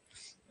nose.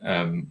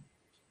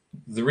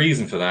 The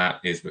reason for that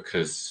is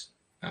because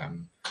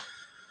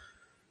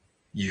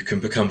you can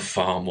become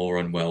far more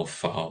unwell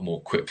far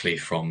more quickly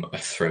from a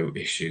throat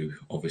issue,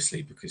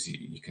 obviously, because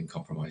you can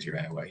compromise your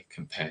airway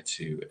compared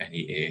to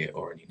any ear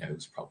or any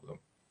nose problem.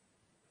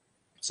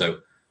 So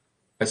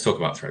let's talk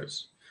about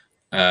throats.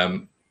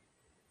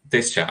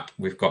 This chap,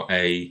 we've got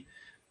a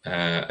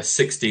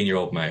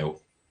 16-year-old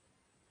male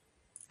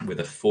with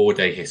a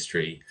 4-day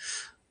history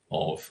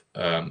of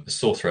a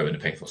sore throat and a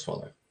painful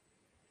swallow.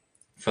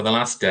 For the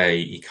last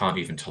day, he can't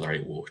even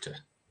tolerate water.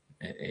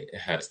 It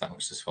hurts that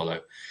much to swallow.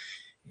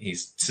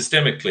 He's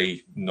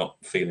systemically not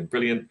feeling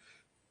brilliant.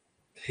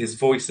 His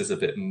voice is a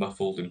bit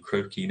muffled and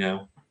croaky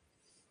now,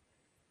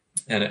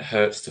 and it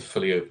hurts to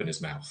fully open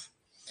his mouth.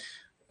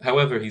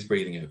 However, he's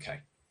breathing okay.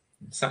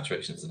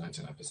 Saturation is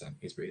 99%.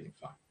 He's breathing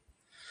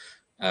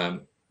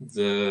fine.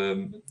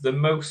 The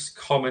most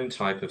common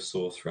type of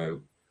sore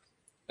throat,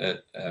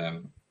 at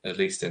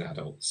least in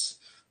adults,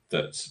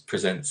 that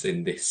presents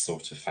in this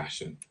sort of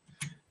fashion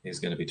is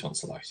going to be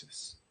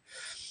tonsillitis.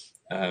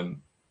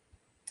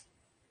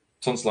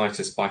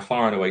 Tonsillitis by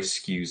far and away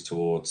skews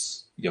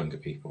towards younger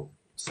people.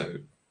 So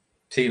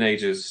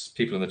teenagers,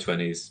 people in the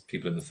 20s,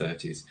 people in the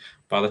 30s.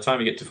 By the time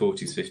you get to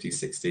 40s, 50s,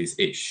 60s,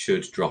 it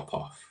should drop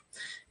off.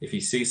 If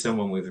you see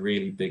someone with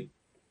really big,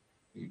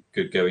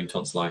 good going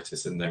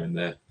tonsillitis and they're in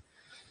their,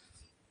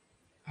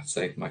 I'd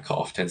say my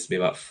cutoff tends to be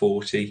about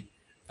 40,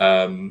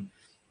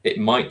 it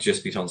might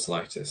just be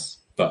tonsillitis,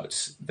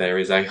 but there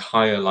is a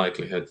higher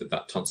likelihood that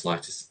that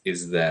tonsillitis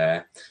is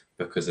there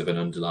because of an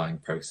underlying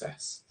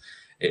process.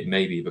 It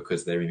may be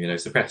because they're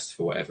immunosuppressed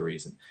for whatever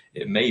reason.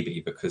 It may be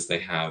because they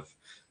have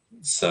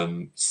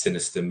some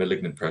sinister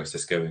malignant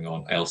process going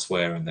on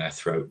elsewhere in their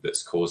throat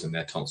that's causing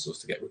their tonsils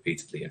to get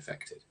repeatedly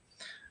infected.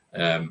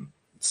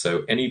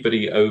 So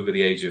anybody over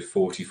the age of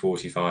 40,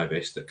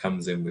 45-ish that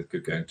comes in with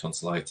good going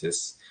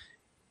tonsillitis,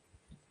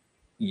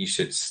 you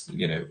should,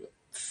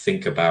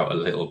 think about a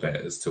little bit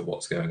as to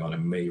what's going on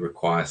and may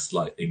require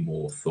slightly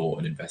more thought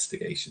and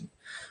investigation.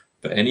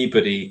 But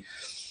anybody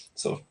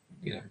sort of,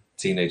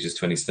 teenagers,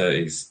 20s,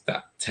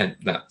 30s,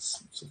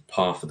 that's sort of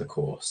par for the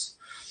course.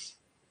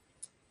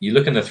 You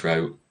look in the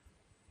throat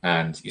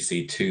and you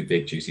see 2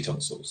 big juicy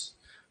tonsils.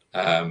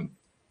 In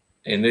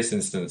this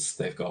instance,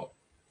 they've got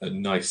a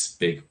nice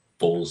big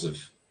balls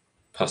of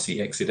pussy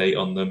exudate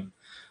on them,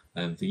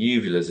 and the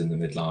uvula's in the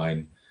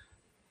midline.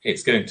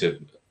 It's going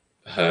to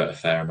hurt a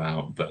fair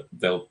amount, but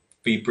they'll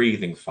be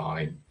breathing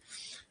fine.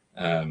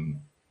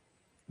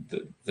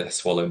 Their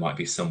swallow might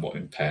be somewhat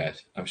impaired.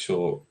 I'm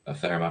sure a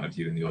fair amount of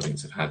you in the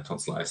audience have had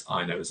tonsillitis.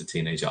 I know as a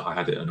teenager I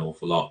had it an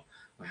awful lot.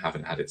 I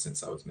haven't had it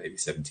since I was maybe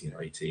 17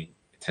 or 18.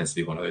 It tends to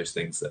be one of those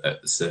things that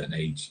at a certain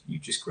age you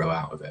just grow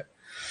out of it.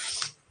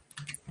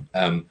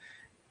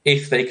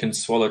 If they can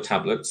swallow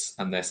tablets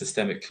and they're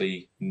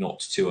systemically not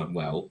too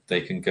unwell, they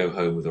can go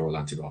home with oral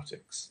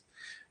antibiotics.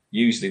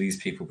 Usually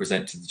these people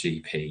present to the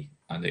GP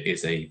and it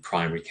is a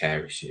primary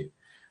care issue.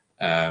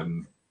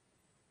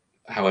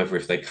 However,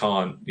 if they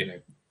can't,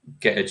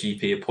 get a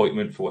GP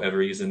appointment for whatever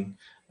reason,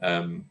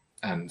 and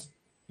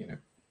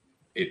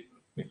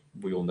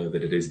we all know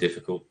that it is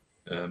difficult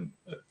at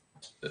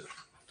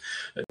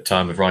the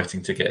time of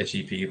writing to get a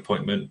GP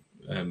appointment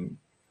in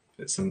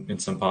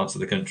some parts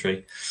of the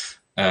country,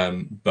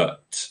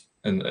 but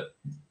a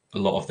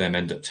lot of them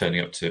end up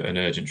turning up to an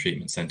urgent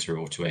treatment centre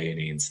or to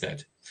A&E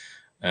instead,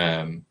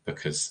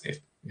 because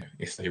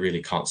if they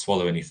really can't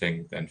swallow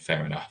anything, then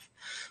fair enough.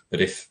 But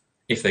if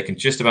they can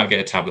just about get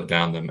a tablet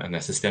down them and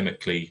they're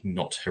systemically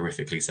not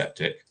horrifically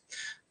septic,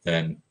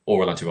 then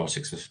oral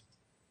antibiotics for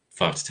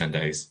 5 to 10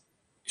 days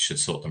should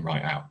sort them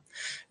right out.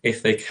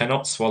 If they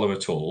cannot swallow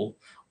at all,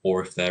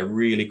 or if they're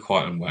really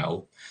quite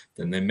unwell,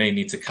 then they may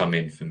need to come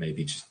in for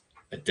maybe just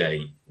a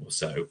day or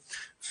so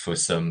for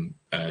some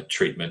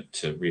treatment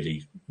to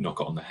really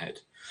knock it on the head.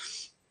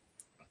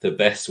 The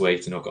best way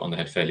to knock it on the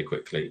head fairly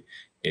quickly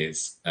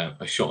is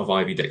a shot of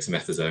IV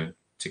dexamethasone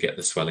to get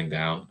the swelling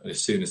down. And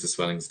as soon as the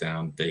swelling's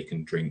down, they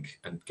can drink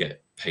and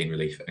get pain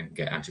relief and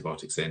get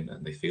antibiotics in,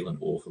 and they feel an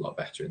awful lot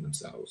better in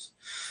themselves.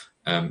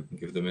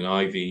 Give them an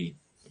IV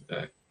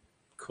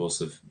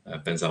course of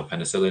benzyl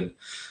penicillin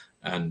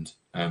and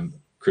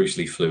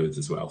crucially fluids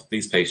as well.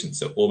 These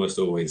patients are almost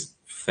always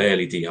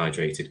fairly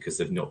dehydrated because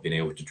they've not been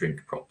able to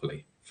drink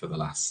properly for the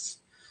last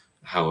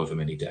however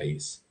many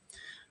days.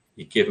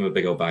 You give them a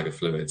big old bag of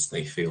fluids,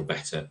 they feel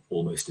better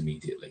almost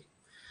immediately.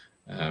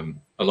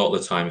 A lot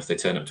of the time, if they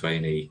turn up to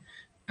A&E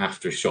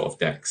after a shot of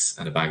Dex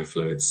and a bag of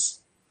fluids,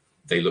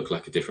 they look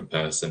like a different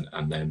person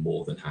and they're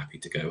more than happy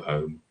to go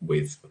home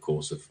with a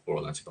course of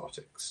oral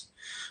antibiotics.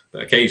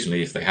 But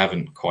occasionally, if they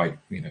haven't quite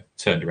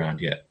turned around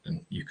yet,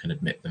 then you can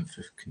admit them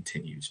for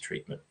continued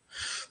treatment.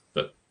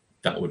 But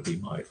that would be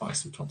my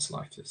advice for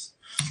tonsillitis.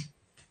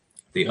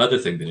 The other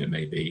thing that it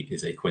may be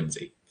is a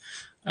quinsy.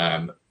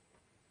 A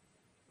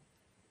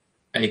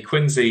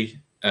quinsy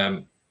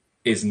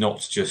is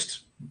not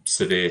just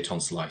severe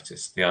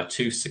tonsillitis. They are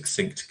two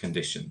succinct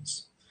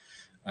conditions.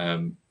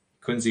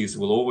 Quinsies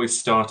will always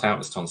start out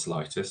as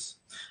tonsillitis,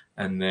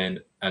 and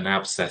then an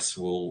abscess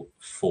will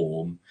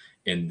form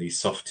in the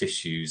soft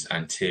tissues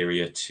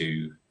anterior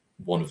to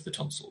one of the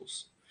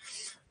tonsils.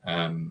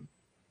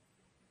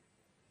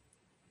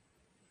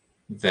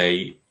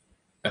 They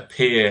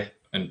appear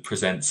and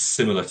present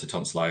similar to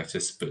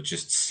tonsillitis, but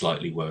just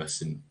slightly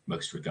worse in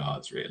most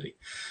regards, really.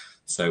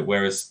 So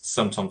whereas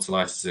some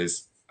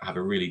tonsillitises have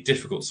a really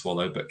difficult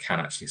swallow, but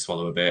can actually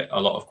swallow a bit, a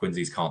lot of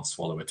quinsies can't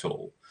swallow at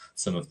all.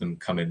 Some of them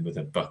come in with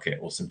a bucket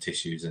or some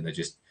tissues and they're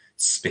just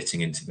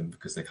spitting into them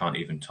because they can't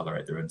even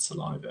tolerate their own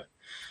saliva.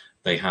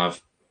 They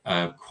have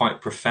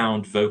quite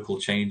profound vocal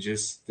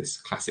changes. This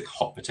classic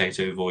hot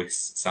potato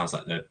voice sounds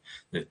like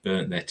they've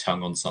burnt their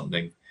tongue on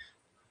something.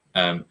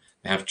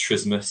 They have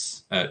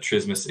trismus.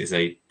 Trismus is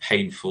a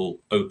painful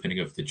opening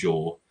of the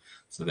jaw,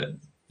 so that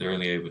they're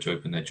only able to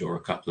open their jaw a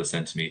couple of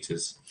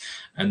centimeters,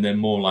 and they're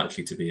more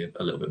likely to be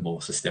a little bit more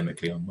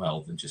systemically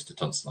unwell than just a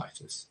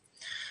tonsillitis.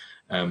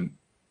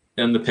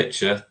 In the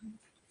picture,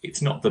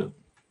 it's not the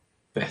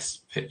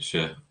best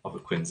picture of a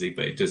quinsy,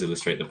 but it does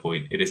illustrate the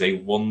point. It is a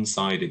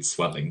one-sided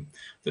swelling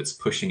that's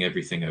pushing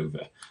everything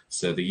over.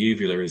 So the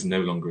uvula is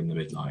no longer in the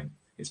midline.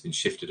 It's been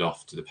shifted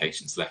off to the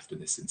patient's left in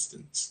this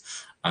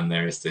instance. And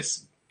there is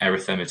this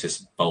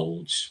erythematous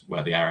bulge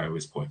where the arrow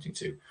is pointing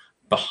to.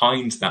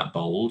 Behind that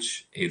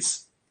bulge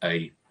is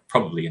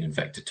probably an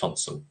infected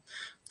tonsil.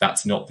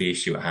 That's not the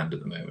issue at hand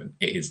at the moment.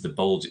 It is the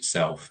bulge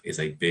itself is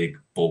a big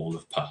ball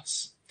of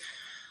pus.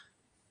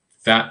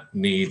 That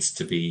needs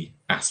to be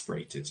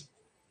aspirated.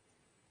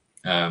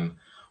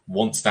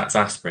 Once that's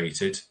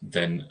aspirated,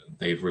 then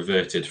they've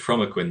reverted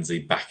from a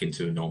quinsy back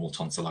into a normal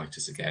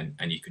tonsillitis again,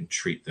 and you can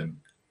treat them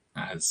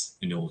as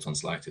a normal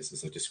tonsillitis,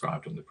 as I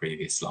described on the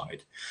previous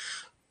slide.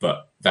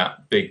 But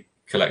that big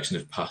collection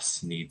of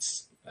pus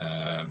needs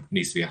to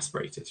be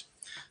aspirated.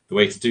 The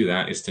way to do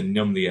that is to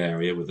numb the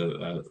area with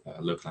a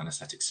local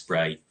anaesthetic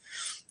spray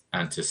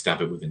and to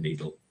stab it with a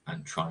needle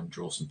and try and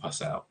draw some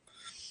pus out.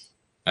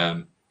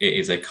 It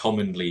is a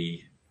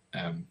commonly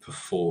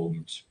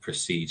performed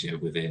procedure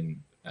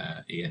within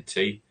ENT,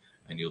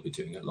 and you'll be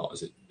doing a lot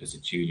as a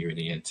junior in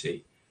ENT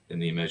in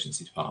the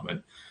emergency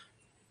department.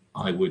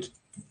 I would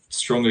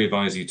strongly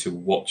advise you to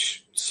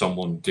watch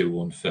someone do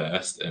one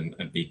first and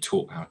be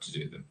taught how to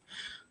do them,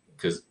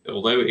 because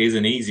although it is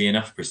an easy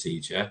enough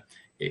procedure,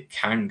 it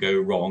can go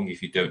wrong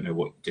if you don't know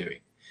what you're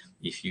doing.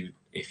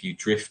 If you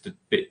drift a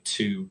bit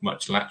too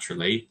much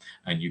laterally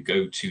and you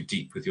go too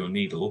deep with your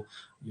needle,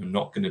 you're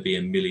not going to be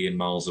a million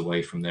miles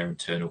away from their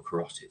internal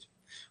carotid,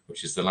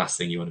 which is the last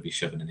thing you want to be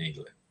shoving a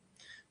needle in.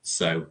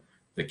 So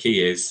the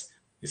key is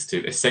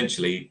to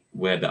essentially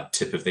where that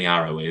tip of the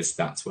arrow is,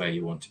 that's where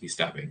you want to be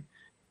stabbing.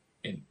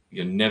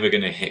 You're never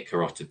going to hit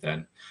carotid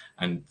then,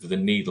 and the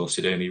needle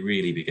should only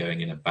really be going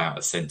in about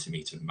a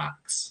centimetre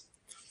max.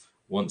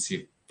 Once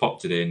you've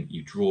popped it in,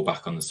 you draw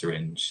back on the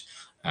syringe,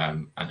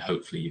 and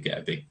hopefully you get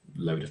a big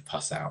load of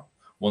pus out.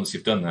 Once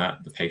you've done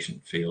that, the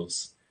patient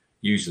feels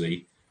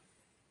usually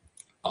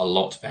a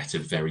lot better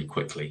very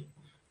quickly,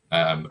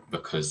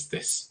 because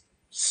this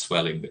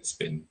swelling that's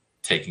been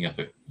taking up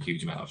a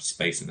huge amount of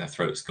space in their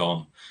throat's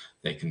gone.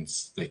 They're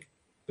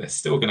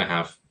still going to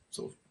have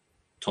sort of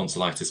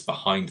tonsillitis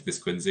behind this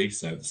quinsy,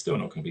 so they're still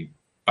not going to be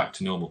back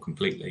to normal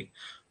completely,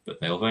 but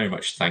they'll very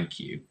much thank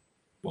you,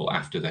 well,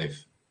 after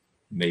they've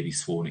maybe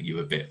sworn at you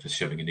a bit for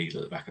shoving a needle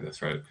at the back of their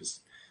throat, because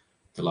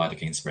the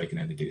lidocaine spray can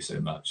only do so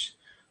much.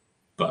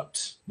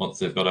 But once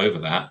they've got over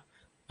that,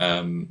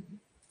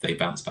 they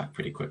bounce back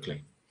pretty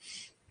quickly.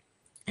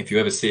 If you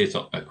ever see a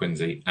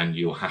quinsy and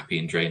you're happy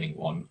in draining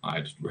one,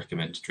 I'd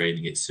recommend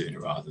draining it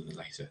sooner rather than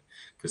later,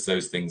 because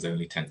those things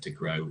only tend to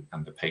grow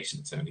and the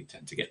patients only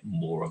tend to get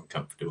more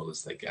uncomfortable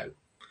as they go.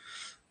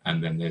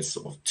 And then there's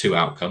sort of two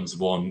outcomes.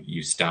 One,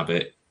 you stab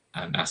it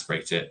and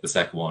aspirate it. The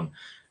second one,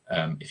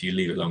 If you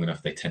leave it long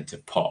enough, they tend to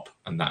pop,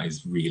 and that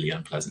is really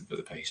unpleasant for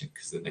the patient,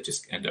 because then they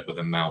just end up with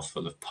a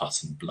mouthful of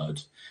pus and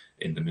blood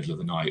in the middle of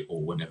the night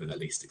or whenever they're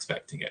least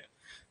expecting it.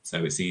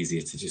 So it's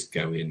easier to just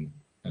go in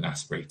and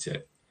aspirate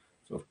it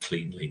sort of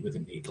cleanly with a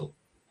needle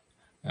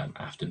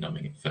after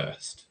numbing it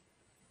first.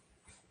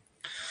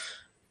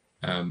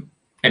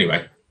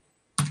 Anyway,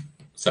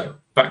 so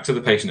back to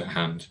the patient at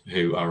hand,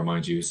 who I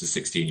remind you is a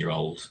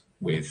 16-year-old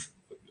with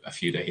a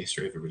few-day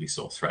history of a really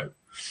sore throat.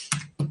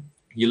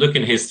 You look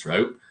in his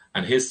throat,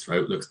 and his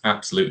throat looks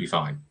absolutely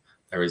fine.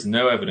 There is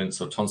no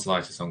evidence of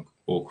tonsillitis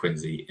or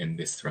quinsy in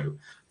this throat.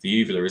 The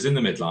uvula is in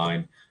the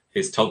midline.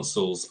 His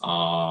tonsils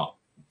are,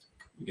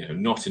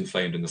 not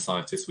inflamed in the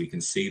situs. We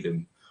can see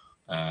them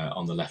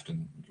on the left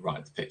and right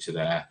of the picture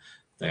there.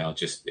 They are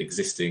just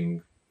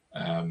existing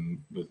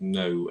with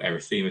no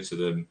erythema to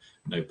them,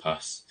 no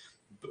pus,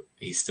 but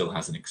he still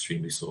has an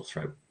extremely sore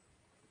throat.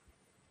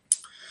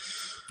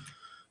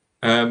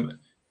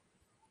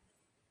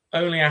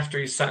 Only after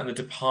he's sat in the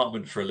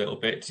department for a little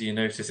bit do you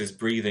notice his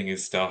breathing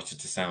has started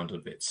to sound a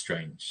bit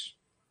strange.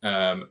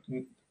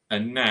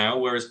 And now,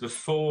 whereas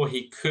before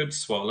he could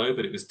swallow,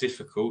 but it was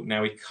difficult,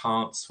 now he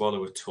can't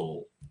swallow at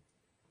all.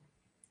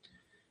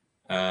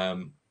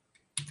 And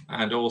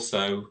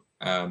also,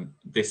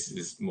 this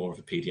is more of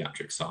a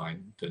pediatric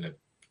sign than a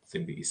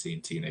thing that you see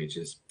in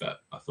teenagers,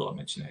 but I thought I'd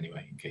mention it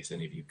anyway, in case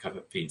any of you cover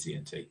peds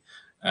ENT.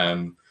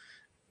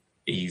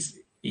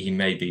 He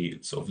may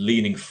be sort of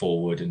leaning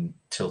forward and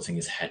tilting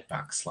his head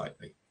back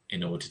slightly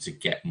in order to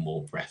get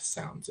more breath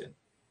sounds in.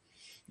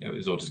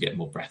 In order to get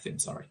more breath in,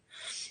 sorry.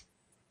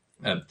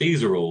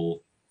 These are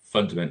all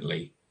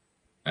fundamentally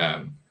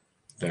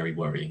very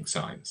worrying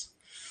signs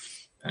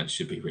and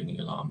should be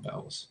ringing alarm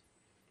bells,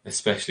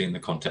 especially in the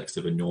context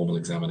of a normal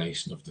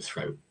examination of the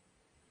throat.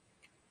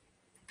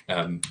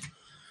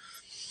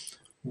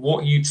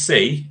 What you'd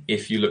see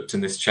if you looked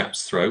in this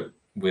chap's throat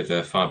with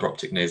a fibre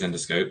optic nasal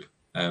endoscope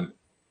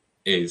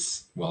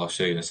is, well, I'll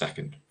show you in a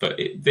second, but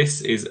this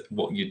is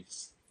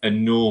a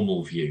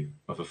normal view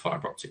of a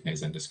fibre optic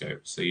nasal endoscope.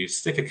 So you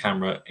stick a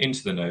camera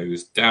into the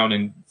nose, down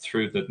in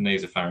through the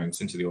nasopharynx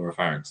into the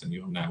oropharynx, and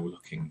you're now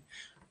looking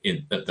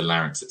at the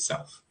larynx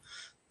itself.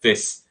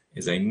 This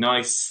is a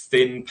nice,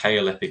 thin,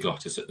 pale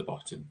epiglottis at the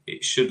bottom.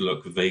 It should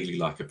look vaguely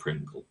like a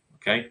Pringle,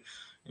 okay?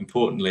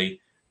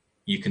 Importantly,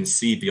 you can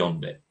see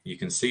beyond it. You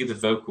can see the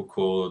vocal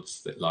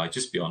cords that lie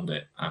just beyond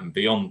it, and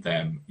beyond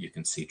them, you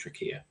can see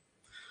trachea.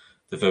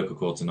 The vocal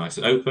cords are nice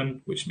and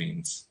open, which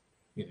means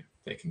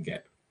they can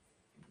get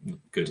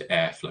good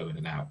airflow in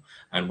and out.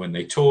 And when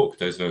they talk,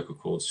 those vocal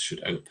cords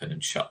should open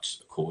and shut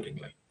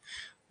accordingly.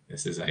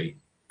 This is a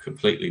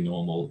completely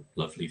normal,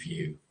 lovely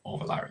view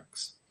of a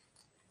larynx.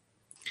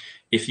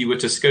 If you were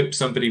to scope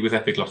somebody with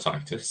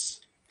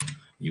epiglottitis,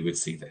 you would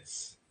see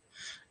this.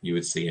 You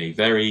would see a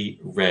very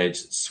red,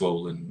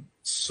 swollen,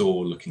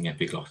 sore-looking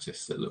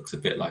epiglottis that looks a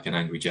bit like an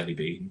angry jelly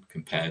bean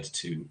compared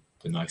to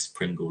the nice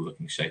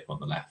Pringle-looking shape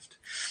on the left.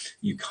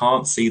 You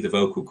can't see the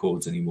vocal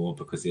cords anymore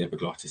because the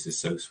epiglottis is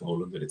so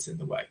swollen that it's in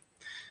the way.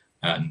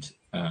 And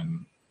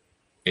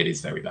it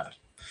is very bad.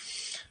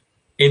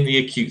 In the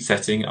acute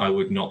setting, I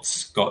would not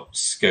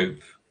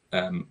scope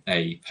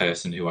a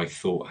person who I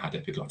thought had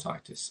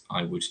epiglottitis.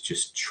 I would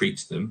just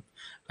treat them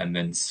and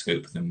then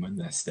scope them when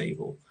they're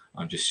stable.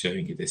 I'm just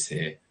showing you this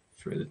here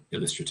for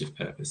illustrative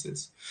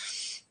purposes.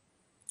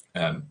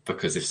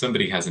 Because if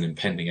somebody has an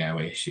impending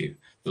airway issue,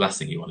 the last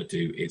thing you want to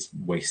do is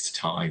waste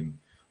time,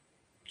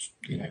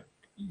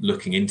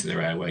 looking into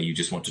their airway. You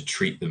just want to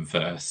treat them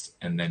first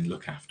and then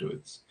look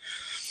afterwards.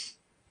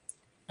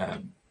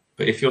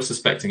 But if you're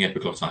suspecting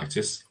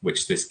epiglottitis,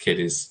 which this kid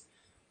is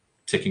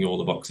ticking all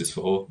the boxes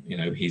for,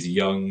 he's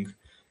young,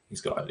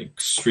 he's got an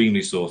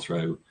extremely sore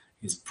throat,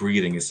 his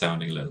breathing is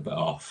sounding a little bit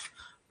off,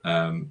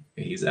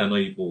 he's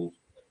unable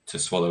to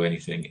swallow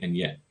anything, and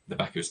yet the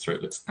back of his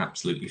throat looks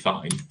absolutely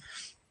fine,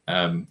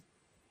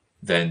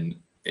 then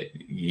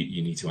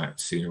you need to act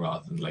sooner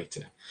rather than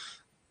later,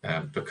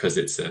 because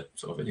it's a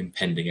sort of an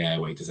impending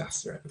airway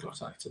disaster,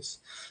 epiglottitis.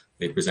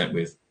 They present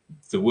with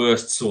the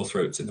worst sore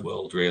throats in the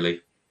world,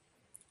 really.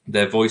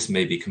 Their voice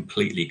may be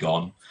completely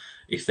gone.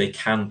 If they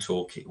can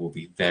talk, it will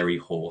be very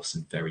hoarse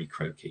and very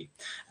croaky,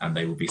 and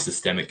they will be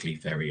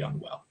systemically very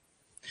unwell.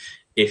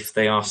 If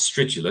they are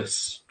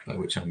stridulous, by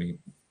which I mean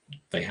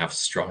they have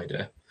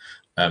stridor,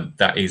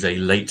 that is a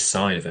late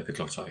sign of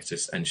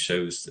epiglottitis and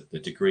shows that the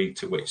degree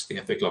to which the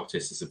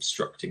epiglottis is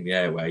obstructing the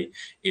airway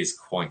is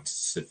quite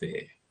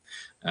severe.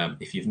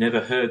 If you've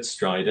never heard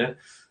stridor,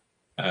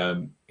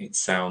 it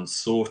sounds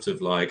sort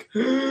of like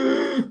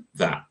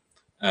that.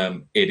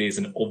 It is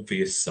an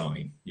obvious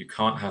sign. You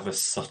can't have a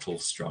subtle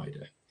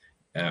stridor.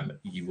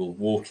 You will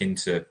walk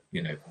into,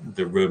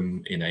 the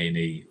room in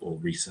A&E or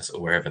resus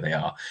or wherever they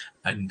are,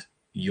 and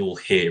you'll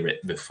hear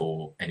it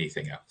before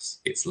anything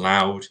else. It's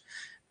loud.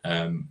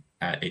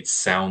 It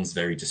sounds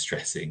very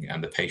distressing,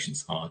 and the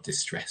patients are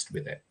distressed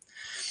with it.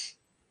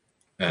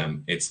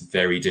 It's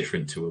very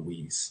different to a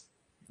wheeze.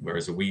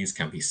 Whereas a wheeze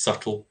can be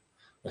subtle,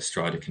 a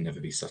stridor can never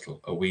be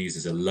subtle. A wheeze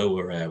is a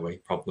lower airway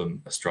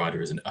problem. A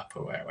stridor is an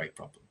upper airway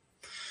problem.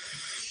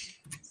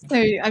 So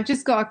I've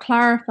just got a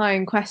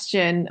clarifying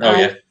question. Oh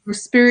yeah,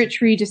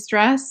 Respiratory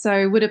distress.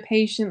 So would a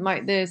patient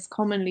like this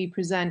commonly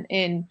present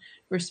in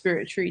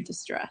respiratory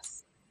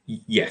distress?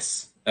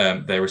 yes.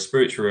 Their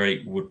respiratory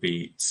rate would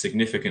be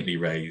significantly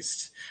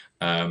raised.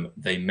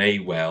 They may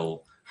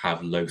well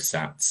have low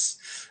SATs,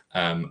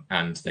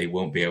 and they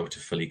won't be able to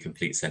fully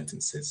complete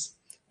sentences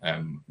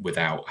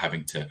without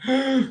having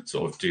to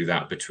sort of do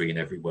that between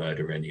every word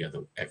or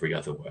every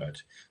other word.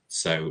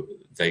 So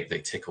they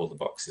tick all the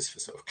boxes for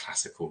sort of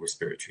classical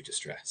respiratory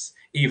distress,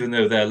 even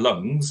though their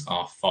lungs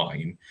are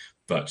fine,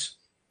 but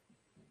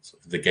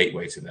sort of the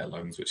gateway to their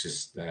lungs, which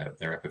is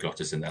their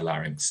epiglottis and their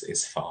larynx,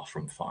 is far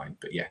from fine.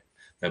 But yeah,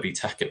 they'll be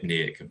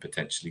tachypneic and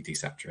potentially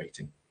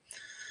desaturating.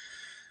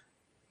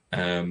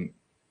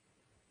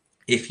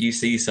 If you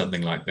see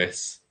something like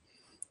this,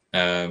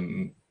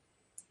 then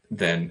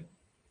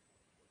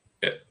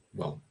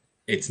well,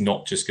 it's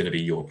not just going to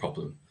be your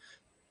problem.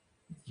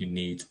 You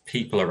need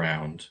people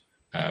around.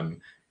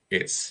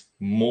 It's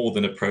more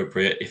than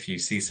appropriate if you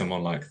see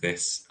someone like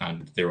this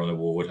and they're on a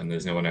ward and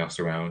there's no one else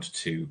around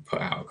to put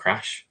out a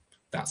crash.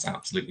 That's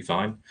absolutely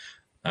fine.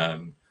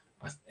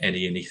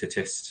 Any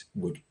anaesthetist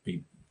would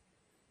be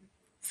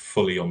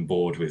fully on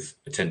board with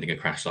attending a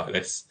crash like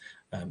this.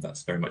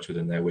 That's very much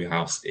within their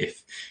wheelhouse.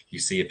 If you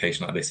see a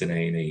patient like this in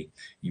A&E,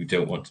 you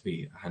don't want to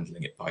be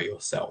handling it by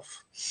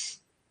yourself,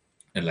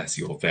 unless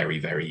you're very,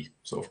 very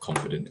sort of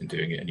confident in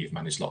doing it and you've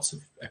managed lots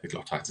of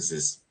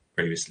epiglottitis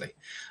previously.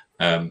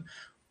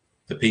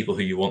 The people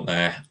who you want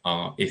there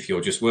are, if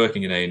you're just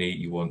working in A&E,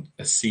 you want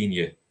a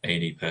senior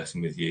A&E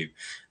person with you.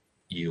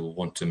 You'll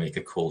want to make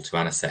a call to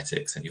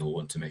anaesthetics and you'll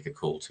want to make a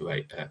call to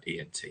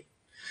ENT.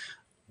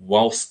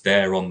 Whilst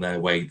they're on their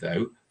way,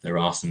 though, there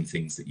are some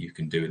things that you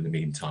can do in the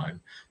meantime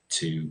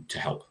to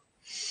help.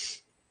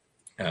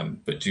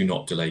 But do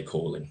not delay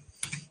calling.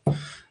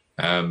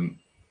 The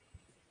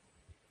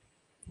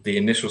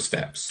initial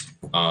steps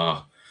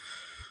are,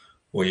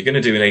 well, you're going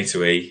to do an A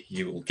to E,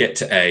 you will get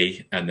to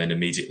A and then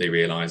immediately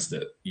realise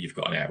that you've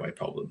got an airway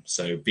problem.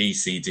 So B,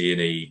 C, D,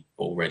 and E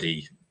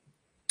already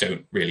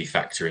don't really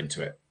factor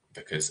into it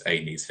because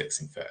A needs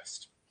fixing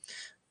first.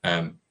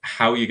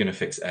 How are you going to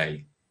fix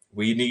A?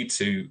 We need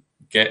to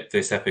get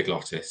this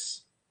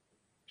epiglottis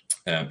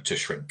to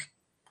shrink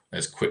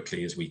as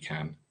quickly as we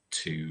can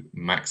to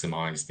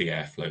maximize the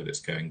airflow that's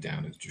going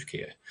down in the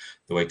trachea.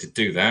 The way to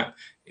do that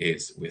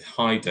is with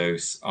high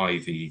dose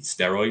IV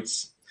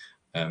steroids.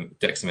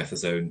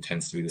 Dexamethasone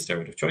tends to be the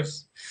steroid of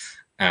choice,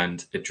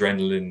 and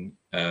adrenaline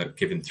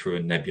given through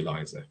a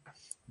nebulizer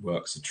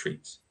works a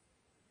treat.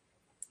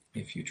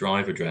 If you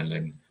drive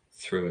adrenaline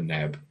through a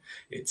neb,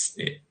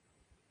 it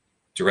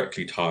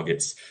directly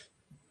targets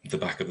the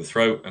back of the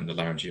throat and the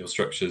laryngeal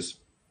structures.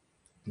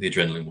 The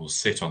adrenaline will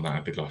sit on that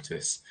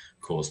epiglottis,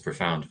 cause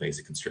profound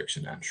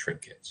vasoconstriction, and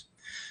shrink it.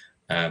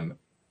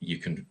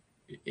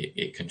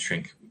 It can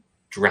shrink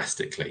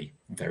drastically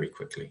very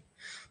quickly.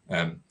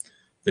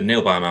 The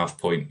nil by mouth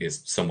point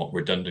is somewhat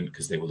redundant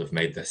because they will have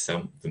made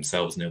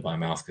themselves nil by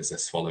mouth because their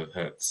swallow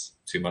hurts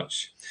too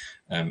much.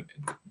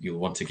 You'll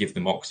want to give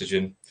them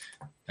oxygen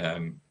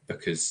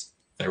because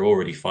they're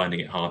already finding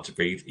it hard to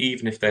breathe.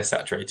 Even if they're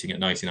saturating at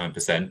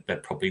 99%, they're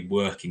probably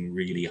working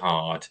really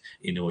hard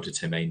in order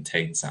to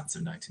maintain sats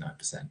of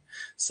 99%.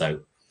 So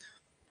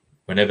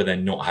whenever they're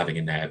not having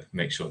a neb,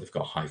 make sure they've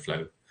got high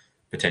flow,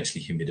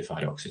 potentially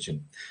humidified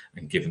oxygen,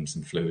 and give them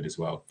some fluid as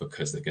well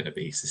because they're going to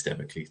be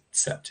systemically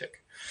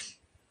septic.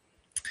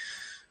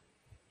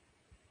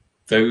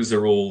 Those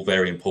are all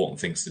very important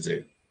things to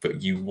do,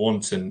 but you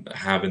want to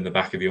have in the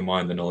back of your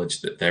mind the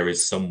knowledge that there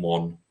is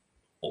someone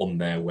on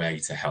their way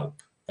to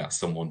help. That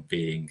someone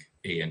being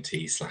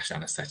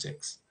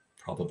ENT/anaesthetics,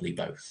 probably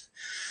both.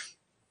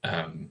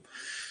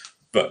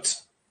 But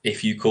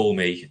if you call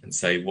me and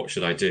say, what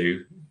should I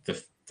do?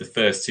 The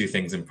first two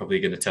things I'm probably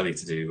going to tell you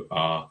to do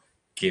are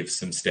give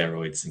some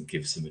steroids and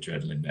give some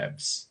adrenaline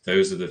nebs.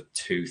 Those are the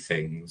two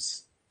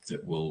things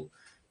that will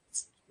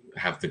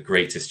have the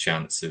greatest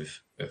chance of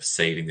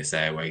saving this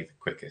airway the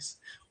quickest.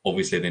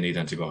 Obviously, they need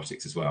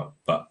antibiotics as well,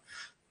 but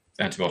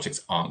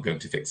antibiotics aren't going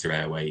to fix their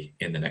airway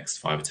in the next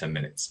 5 or 10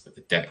 minutes, but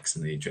the Dex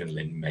and the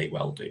adrenaline may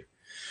well do.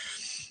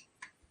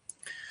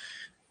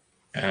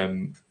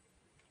 And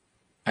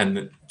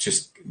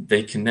just,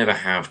 they can never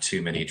have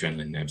too many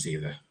adrenaline nebs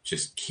either.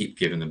 Just keep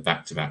giving them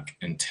back to back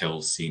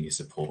until senior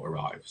support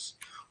arrives.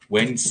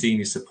 When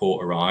senior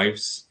support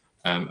arrives,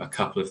 a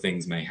couple of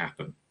things may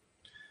happen.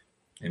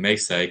 They may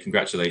say,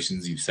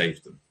 congratulations, you've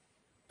saved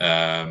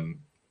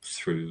them.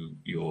 Through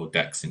your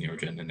Dex and your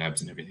adrenaline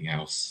nebs and everything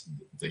else,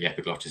 the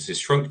epiglottis is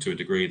shrunk to a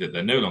degree that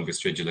they're no longer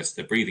stridulous,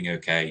 they're breathing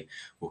okay,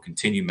 will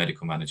continue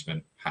medical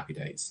management, happy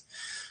days.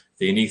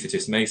 The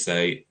anaesthetist may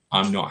say,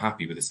 I'm not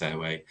happy with this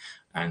airway,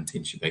 and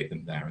intubate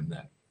them there and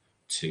then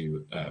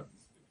to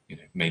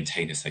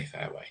maintain a safe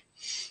airway.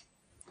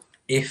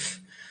 If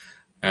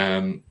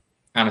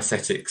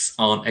anaesthetics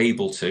aren't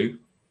able to,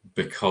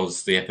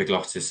 because the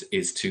epiglottis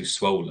is too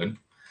swollen,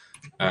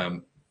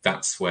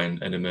 that's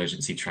when an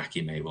emergency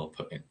trachea may well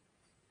put in.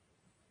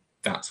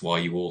 that's why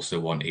you also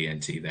want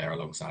ENT there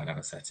alongside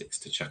anaesthetics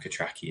to chuck a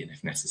trachea in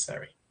if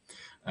necessary.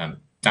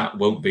 That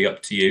won't be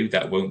up to you.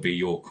 That won't be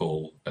your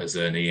call as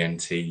an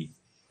ENT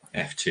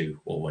F2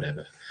 or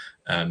whatever.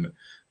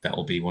 That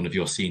will be one of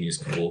your seniors'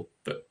 call,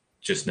 but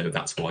just know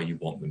that's why you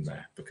want them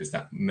there, because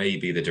that may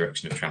be the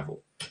direction of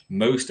travel.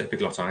 Most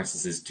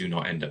epiglottitis do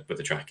not end up with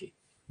a trachea.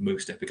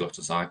 Most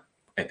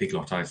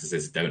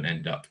epiglottitis don't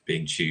end up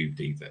being tubed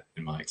either,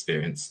 in my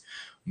experience.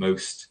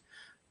 Most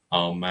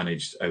are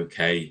managed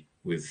okay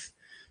with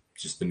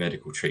just the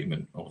medical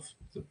treatment of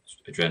the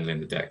adrenaline,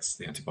 the dex,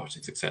 the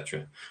antibiotics,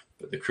 etc.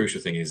 But the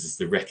crucial thing is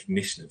the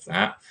recognition of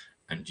that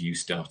and you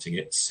starting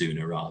it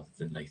sooner rather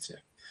than later.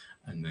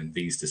 And then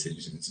these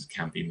decisions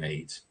can be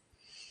made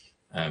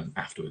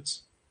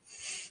afterwards.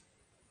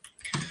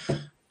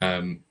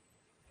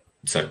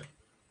 So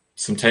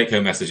some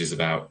take-home messages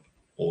about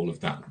all of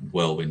that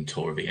whirlwind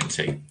tour of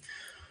ENT.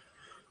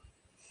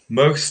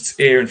 Most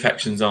ear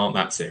infections aren't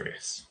that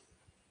serious,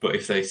 but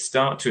if they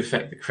start to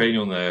affect the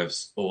cranial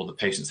nerves or the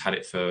patient's had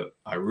it for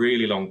a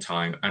really long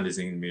time and is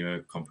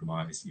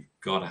immunocompromised, you've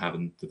got to have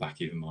in the back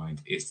of your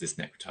mind, is this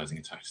necrotizing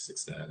otitis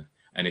externa?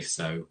 And if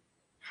so,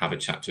 have a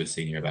chat to a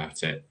senior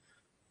about it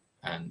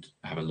and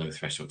have a low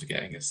threshold to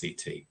getting a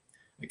CT.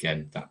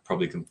 Again, that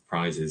probably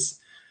comprises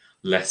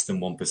less than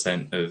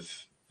 1% of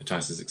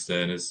otitis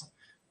externas,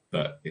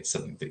 but it's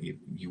something that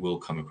you will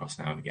come across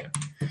now and again.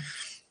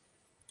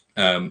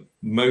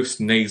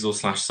 Most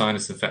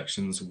nasal/sinus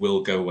infections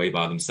will go away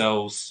by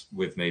themselves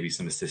with maybe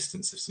some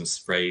assistance of some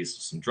sprays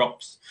or some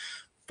drops,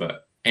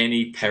 but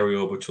any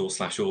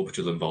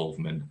periorbital/orbital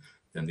involvement,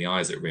 then the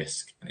eye's at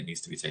risk and it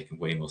needs to be taken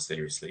way more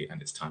seriously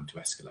and it's time to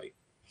escalate.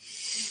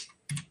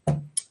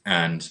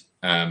 And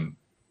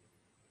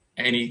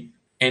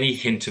any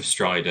hint of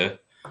stridor,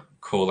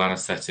 call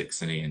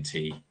anaesthetics and ENT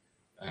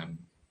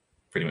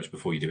pretty much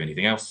before you do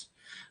anything else.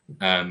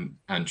 And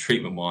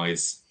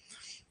treatment-wise,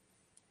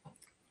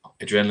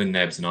 adrenaline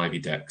nebs and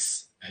IV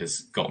dex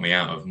has got me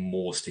out of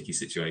more sticky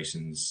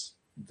situations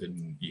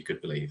than you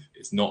could believe.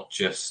 It's not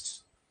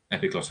just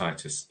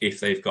epiglottitis.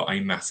 If they've got a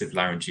massive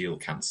laryngeal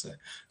cancer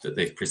that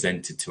they've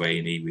presented to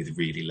A&E with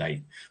really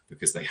late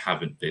because they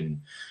haven't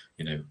been,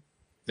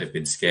 they've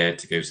been scared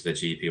to go to their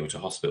GP or to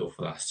hospital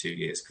for the last 2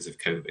 years because of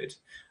COVID,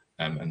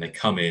 and they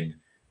come in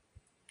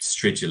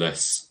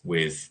stridulous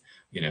with,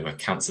 a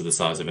cancer the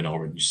size of an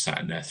orange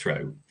sat in their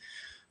throat.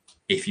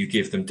 If you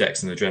give them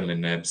dex and adrenaline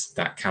nebs,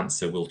 that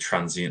cancer will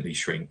transiently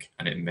shrink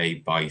and it may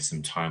buy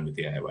some time with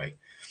the airway.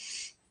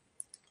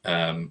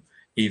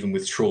 Even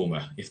with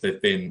trauma, if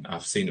they've been,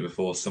 I've seen it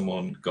before,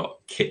 someone got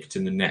kicked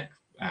in the neck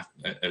at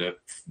a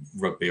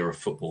rugby or a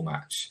football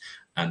match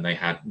and they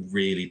had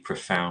really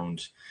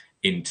profound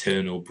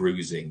internal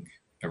bruising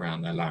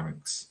around their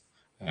larynx,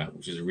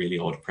 which is a really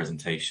odd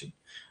presentation.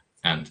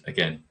 And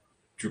again,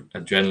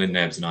 adrenaline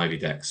nebs and IV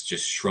dex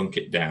just shrunk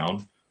it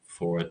down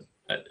for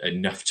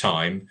enough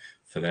time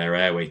for their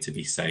airway to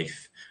be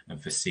safe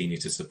and for senior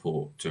to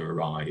support to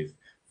arrive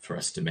for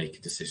us to make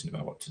a decision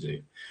about what to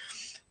do.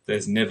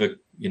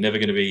 You're never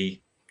going to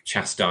be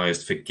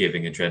chastised for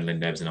giving adrenaline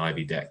nebs and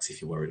IV dex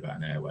if you're worried about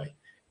an airway.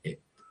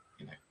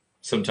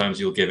 Sometimes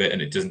you'll give it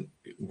and it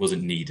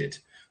wasn't needed,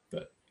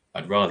 but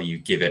I'd rather you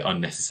give it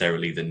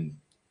unnecessarily than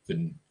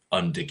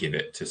under give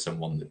it to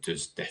someone that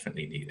does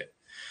definitely need it.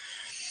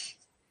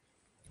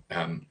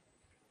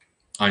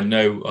 I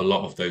know a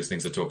lot of those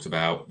things I talked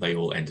about, they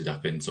all ended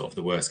up in sort of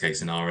the worst case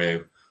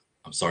scenario.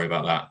 I'm sorry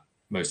about that.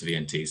 Most of the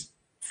ENTs,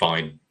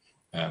 fine.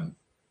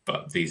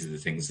 But these are the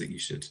things that you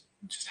should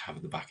just have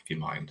at the back of your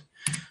mind.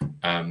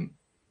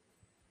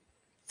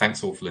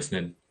 Thanks all for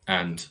listening.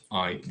 And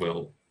I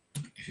will,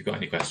 if you've got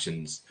any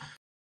questions,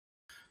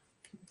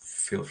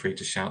 feel free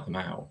to shout them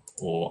out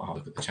or I'll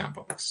look at the chat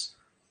box.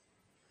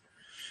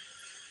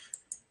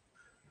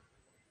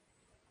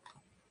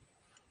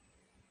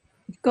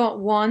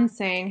 Got one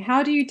saying,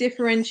 how do you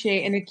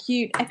differentiate an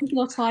acute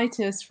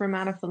epiglottitis from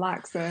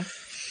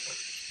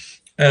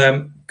anaphylaxis?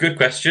 Good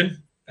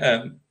question.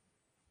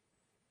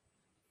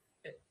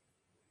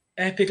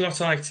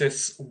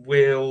 Epiglottitis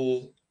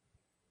will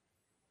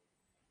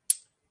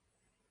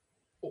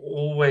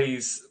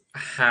always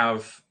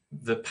have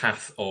the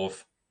path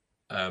of,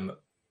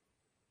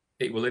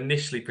 it will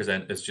initially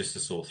present as just a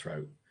sore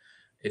throat.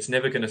 It's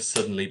never going to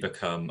suddenly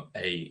become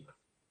a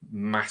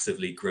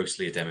massively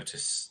grossly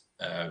edematous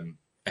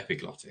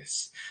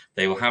epiglottis.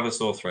 They will have a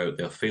sore throat,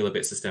 they'll feel a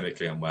bit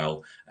systemically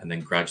unwell, and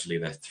then gradually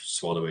their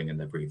swallowing and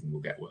their breathing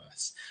will get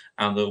worse.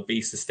 And they'll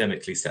be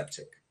systemically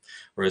septic.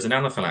 Whereas an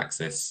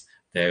anaphylaxis,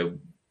 there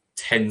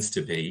tends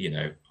to be,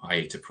 I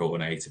ate a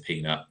prawn, I ate a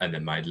peanut, and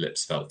then my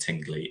lips felt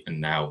tingly,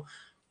 and now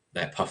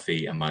they're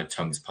puffy and my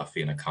tongue's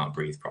puffy and I can't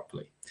breathe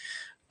properly.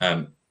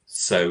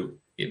 So,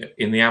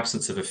 in the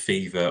absence of a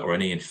fever or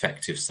any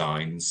infective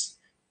signs,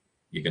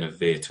 you're going to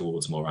veer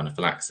towards more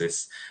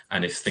anaphylaxis.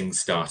 And if things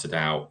started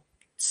out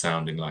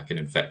sounding like an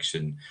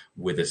infection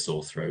with a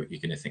sore throat,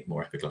 you're going to think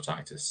more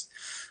epiglottitis.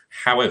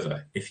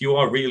 However, if you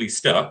are really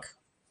stuck,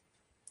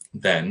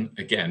 then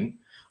again,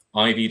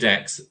 IV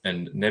dex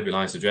and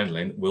nebulized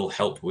adrenaline will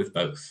help with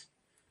both.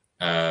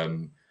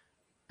 And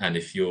And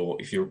if you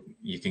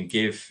can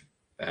give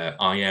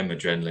IM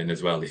adrenaline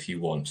as well if you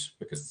want,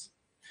 because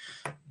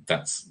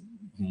that's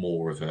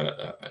more of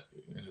the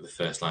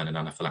first line in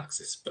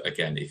anaphylaxis. But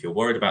again, if you're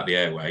worried about the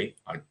airway,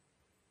 I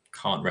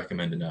can't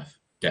recommend enough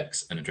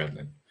Dex and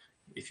adrenaline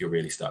if you're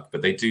really stuck.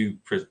 But they do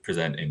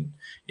present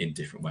in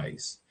different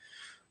ways.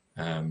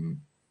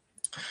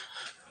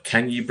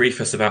 Can you brief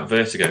us about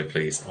vertigo,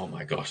 please? Oh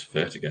my gosh,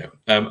 vertigo.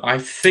 I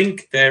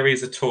think there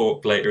is a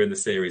talk later in the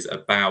series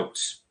about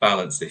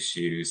balance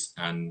issues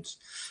and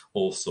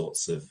all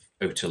sorts of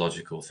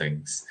otological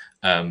things.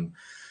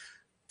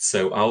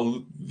 So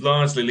I'll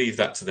largely leave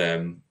that to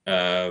them,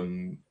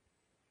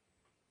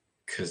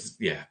 because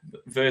yeah,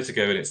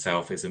 vertigo in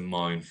itself is a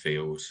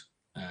minefield.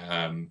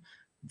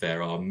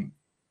 There are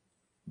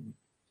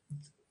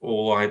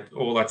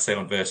all I'd say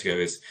on vertigo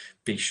is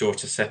be sure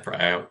to separate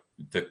out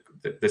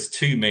there's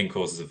two main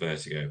causes of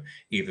vertigo.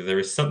 Either there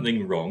is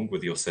something wrong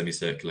with your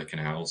semicircular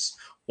canals,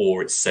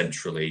 or it's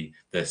centrally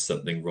there's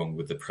something wrong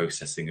with the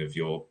processing of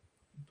your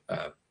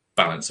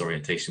balance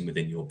orientation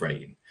within your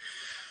brain.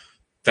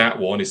 That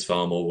one is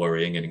far more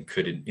worrying and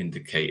could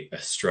indicate a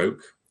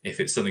stroke. If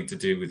it's something to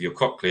do with your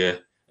cochlea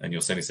and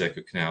your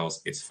semicircular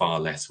canals, it's far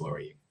less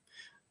worrying.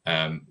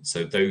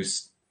 So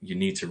those you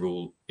need to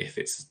rule if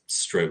it's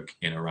stroke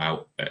in or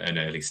out at an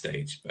early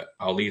stage, but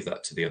I'll leave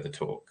that to the other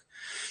talk.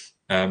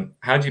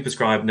 How do you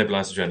prescribe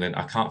nebulized adrenaline?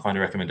 I can't find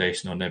a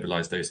recommendation on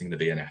nebulized dosing in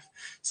the BNF.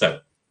 So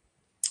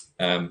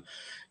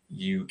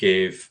you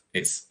give,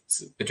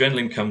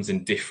 adrenaline comes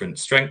in different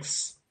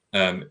strengths.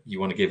 You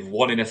want to give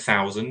 1 in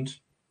 1,000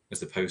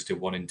 as opposed to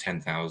 1 in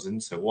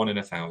 10,000. So 1 in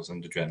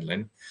 1,000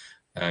 adrenaline.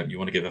 You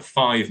want to give a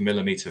 5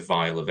 millimeter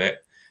vial of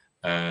it,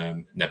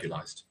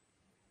 nebulized.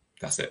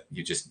 That's it.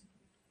 You just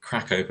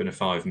crack open a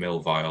 5 mil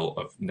vial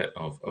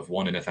of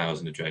 1 in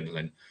 1,000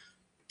 adrenaline,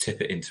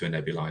 tip it into a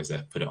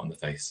nebulizer, put it on the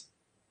face.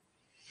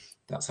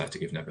 That's how to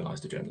give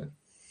nebulized adrenaline.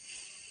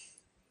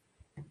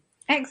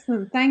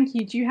 Excellent, thank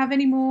you. Do you have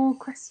any more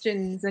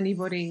questions,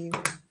 anybody?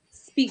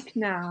 Speak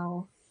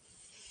now.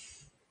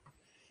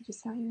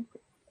 Just having a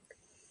quick look.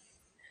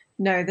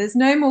 No, there's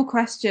no more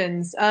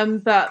questions,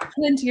 but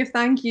plenty of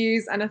thank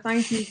yous, and a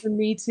thank you from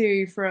me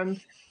too for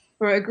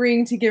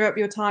agreeing to give up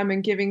your time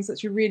and giving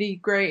such a really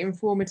great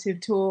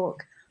informative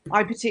talk.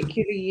 I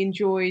particularly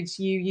enjoyed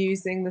you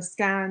using the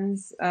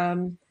scans.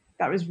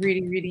 That was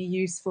really, really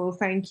useful.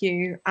 Thank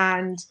you.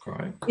 And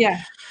Great.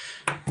 Yeah,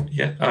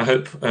 I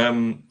hope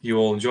you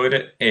all enjoyed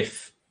it.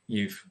 If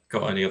you've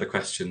got any other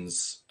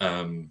questions,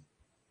 I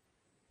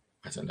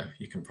don't know,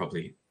 you can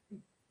probably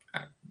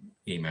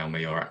email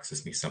me or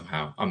access me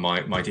somehow. And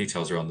my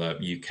details are on the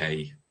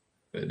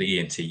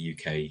ENT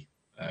UK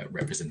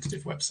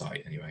representative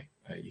website anyway.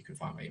 You can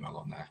find my email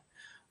on there.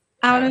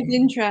 Out of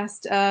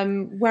interest,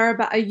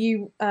 whereabout are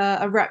you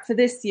a rep for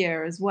this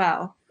year as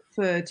well?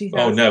 For 2000?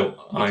 Oh no,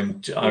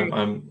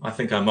 I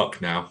think I'm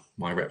up now.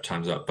 My rep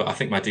time's up, but I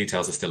think my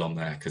details are still on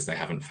there because they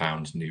haven't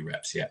found new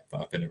reps yet.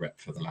 But I've been a rep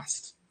for the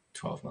last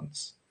 12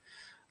 months.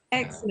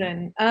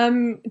 Excellent.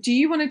 Do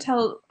you want to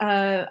tell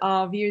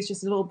our viewers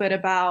just a little bit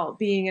about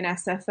being an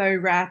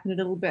SFO rep and a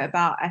little bit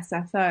about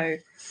SFO?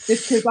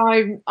 Just because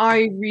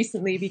I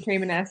recently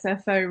became an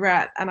SFO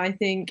rep, and I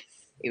think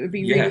it would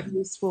be really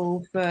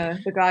useful for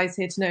the guys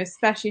here to know,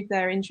 especially if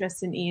they're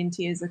interested in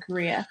ENT as a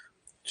career.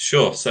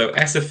 Sure. So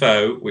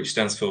SFO, which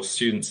stands for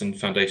Students and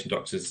Foundation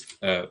Doctors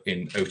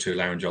in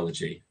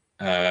Otolaryngology,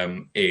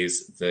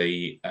 is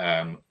a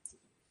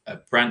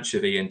branch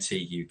of ENT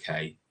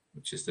UK,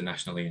 which is the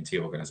National ENT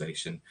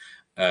Organisation,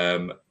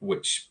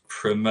 which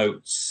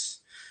promotes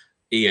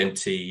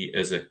ENT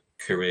as a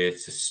career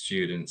to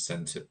students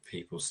and to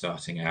people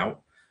starting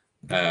out.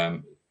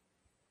 And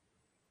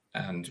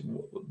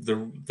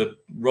the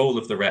role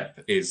of the rep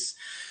is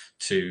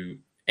to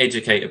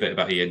educate a bit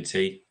about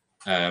ENT,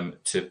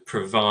 to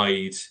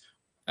provide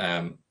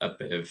a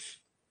bit of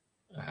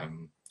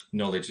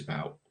knowledge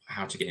about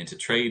how to get into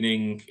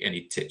training,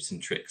 any tips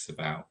and tricks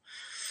about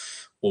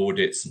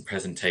audits and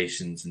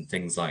presentations and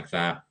things like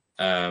that.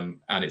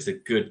 And it's a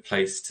good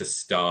place to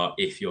start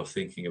if you're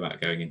thinking about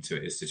going into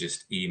it, is to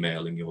just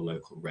emailing your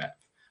local rep.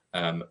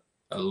 A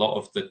lot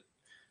of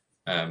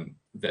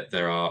that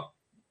there are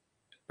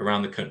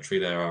around the country,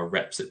 there are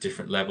reps at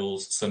different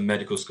levels. Some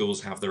medical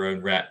schools have their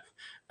own rep,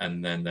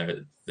 and then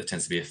there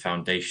tends to be a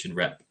foundation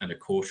rep and a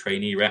core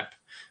trainee rep.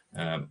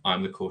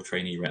 I'm the core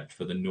trainee rep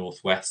for the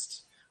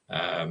Northwest.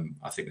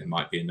 I think there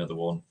might be another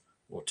one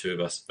or two of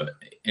us, but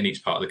in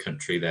each part of the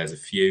country, there's a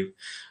few.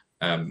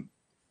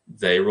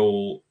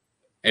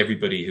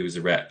 Everybody who's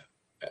a rep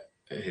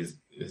has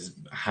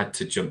had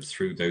to jump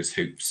through those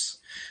hoops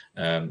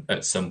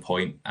at some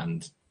point,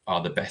 and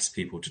are the best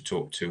people to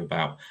talk to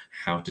about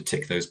how to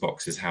tick those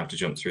boxes, how to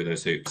jump through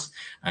those hoops.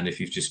 And if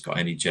you've just got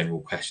any general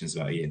questions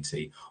about ENT,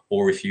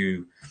 or if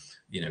you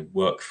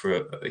work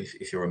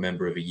if you're a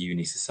member of a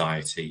uni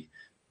society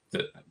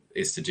that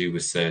is to do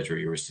with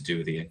surgery or is to do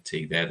with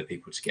ENT, they're the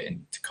people to get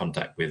into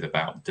contact with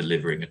about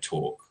delivering a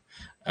talk.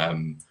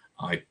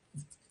 I've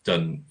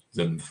done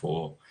them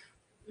for,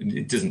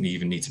 it doesn't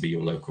even need to be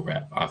your local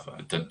rep.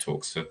 I've done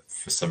talks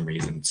for some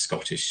reason,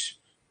 Scottish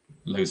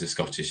loads of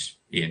Scottish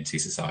ENT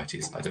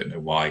societies. I don't know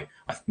why.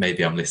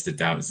 Maybe I'm listed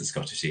down as the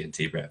Scottish ENT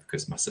rep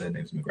because my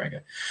surname's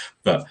McGregor.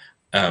 But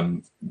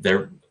I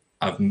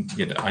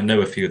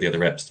know a few of the other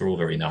reps. They're all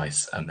very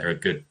nice, and they're a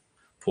good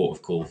port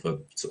of call for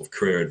sort of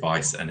career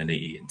advice and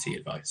any ENT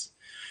advice.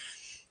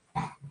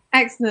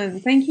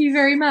 Excellent. Thank you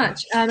very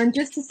much. And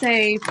just to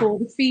say, for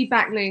the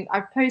feedback link,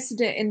 I've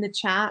posted it in the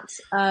chat.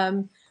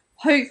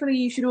 Hopefully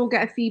you should all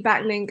get a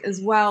feedback link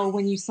as well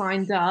when you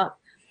signed up.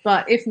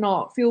 But if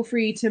not, feel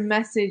free to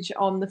message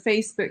on the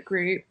Facebook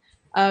group.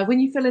 When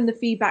you fill in the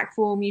feedback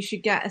form, you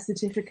should get a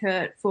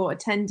certificate for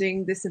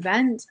attending this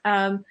event.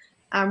 And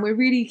we're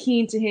really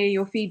keen to hear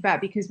your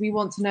feedback because we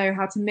want to know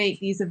how to make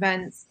these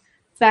events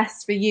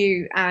best for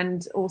you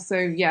and also,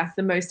 yeah,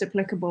 the most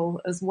applicable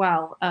as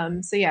well.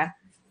 So yeah,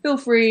 feel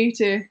free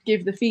to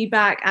give the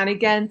feedback. And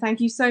again, thank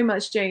you so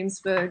much, James,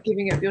 for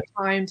giving up your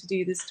time to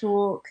do this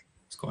talk.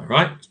 It's quite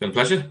right. It's been a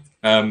pleasure.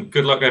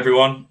 Good luck,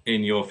 everyone,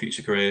 in your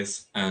future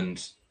careers.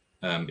 And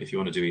if you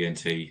want to do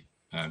ENT,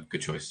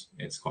 good choice.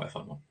 It's quite a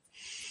fun one.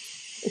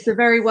 It's a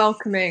very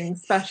welcoming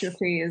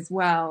specialty as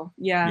well.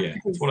 Yeah,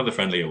 it's one of the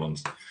friendlier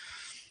ones.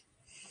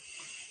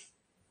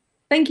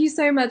 Thank you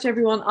so much,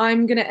 everyone.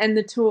 I'm going to end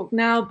the talk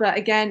now. But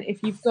again,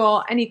 if you've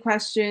got any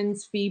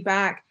questions,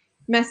 feedback,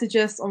 message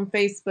us on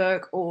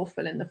Facebook or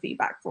fill in the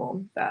feedback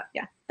form. But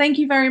yeah, thank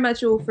you very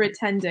much all for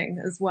attending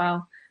as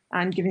well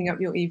and giving up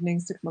your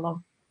evenings to come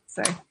along.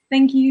 So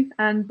thank you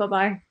and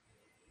bye-bye.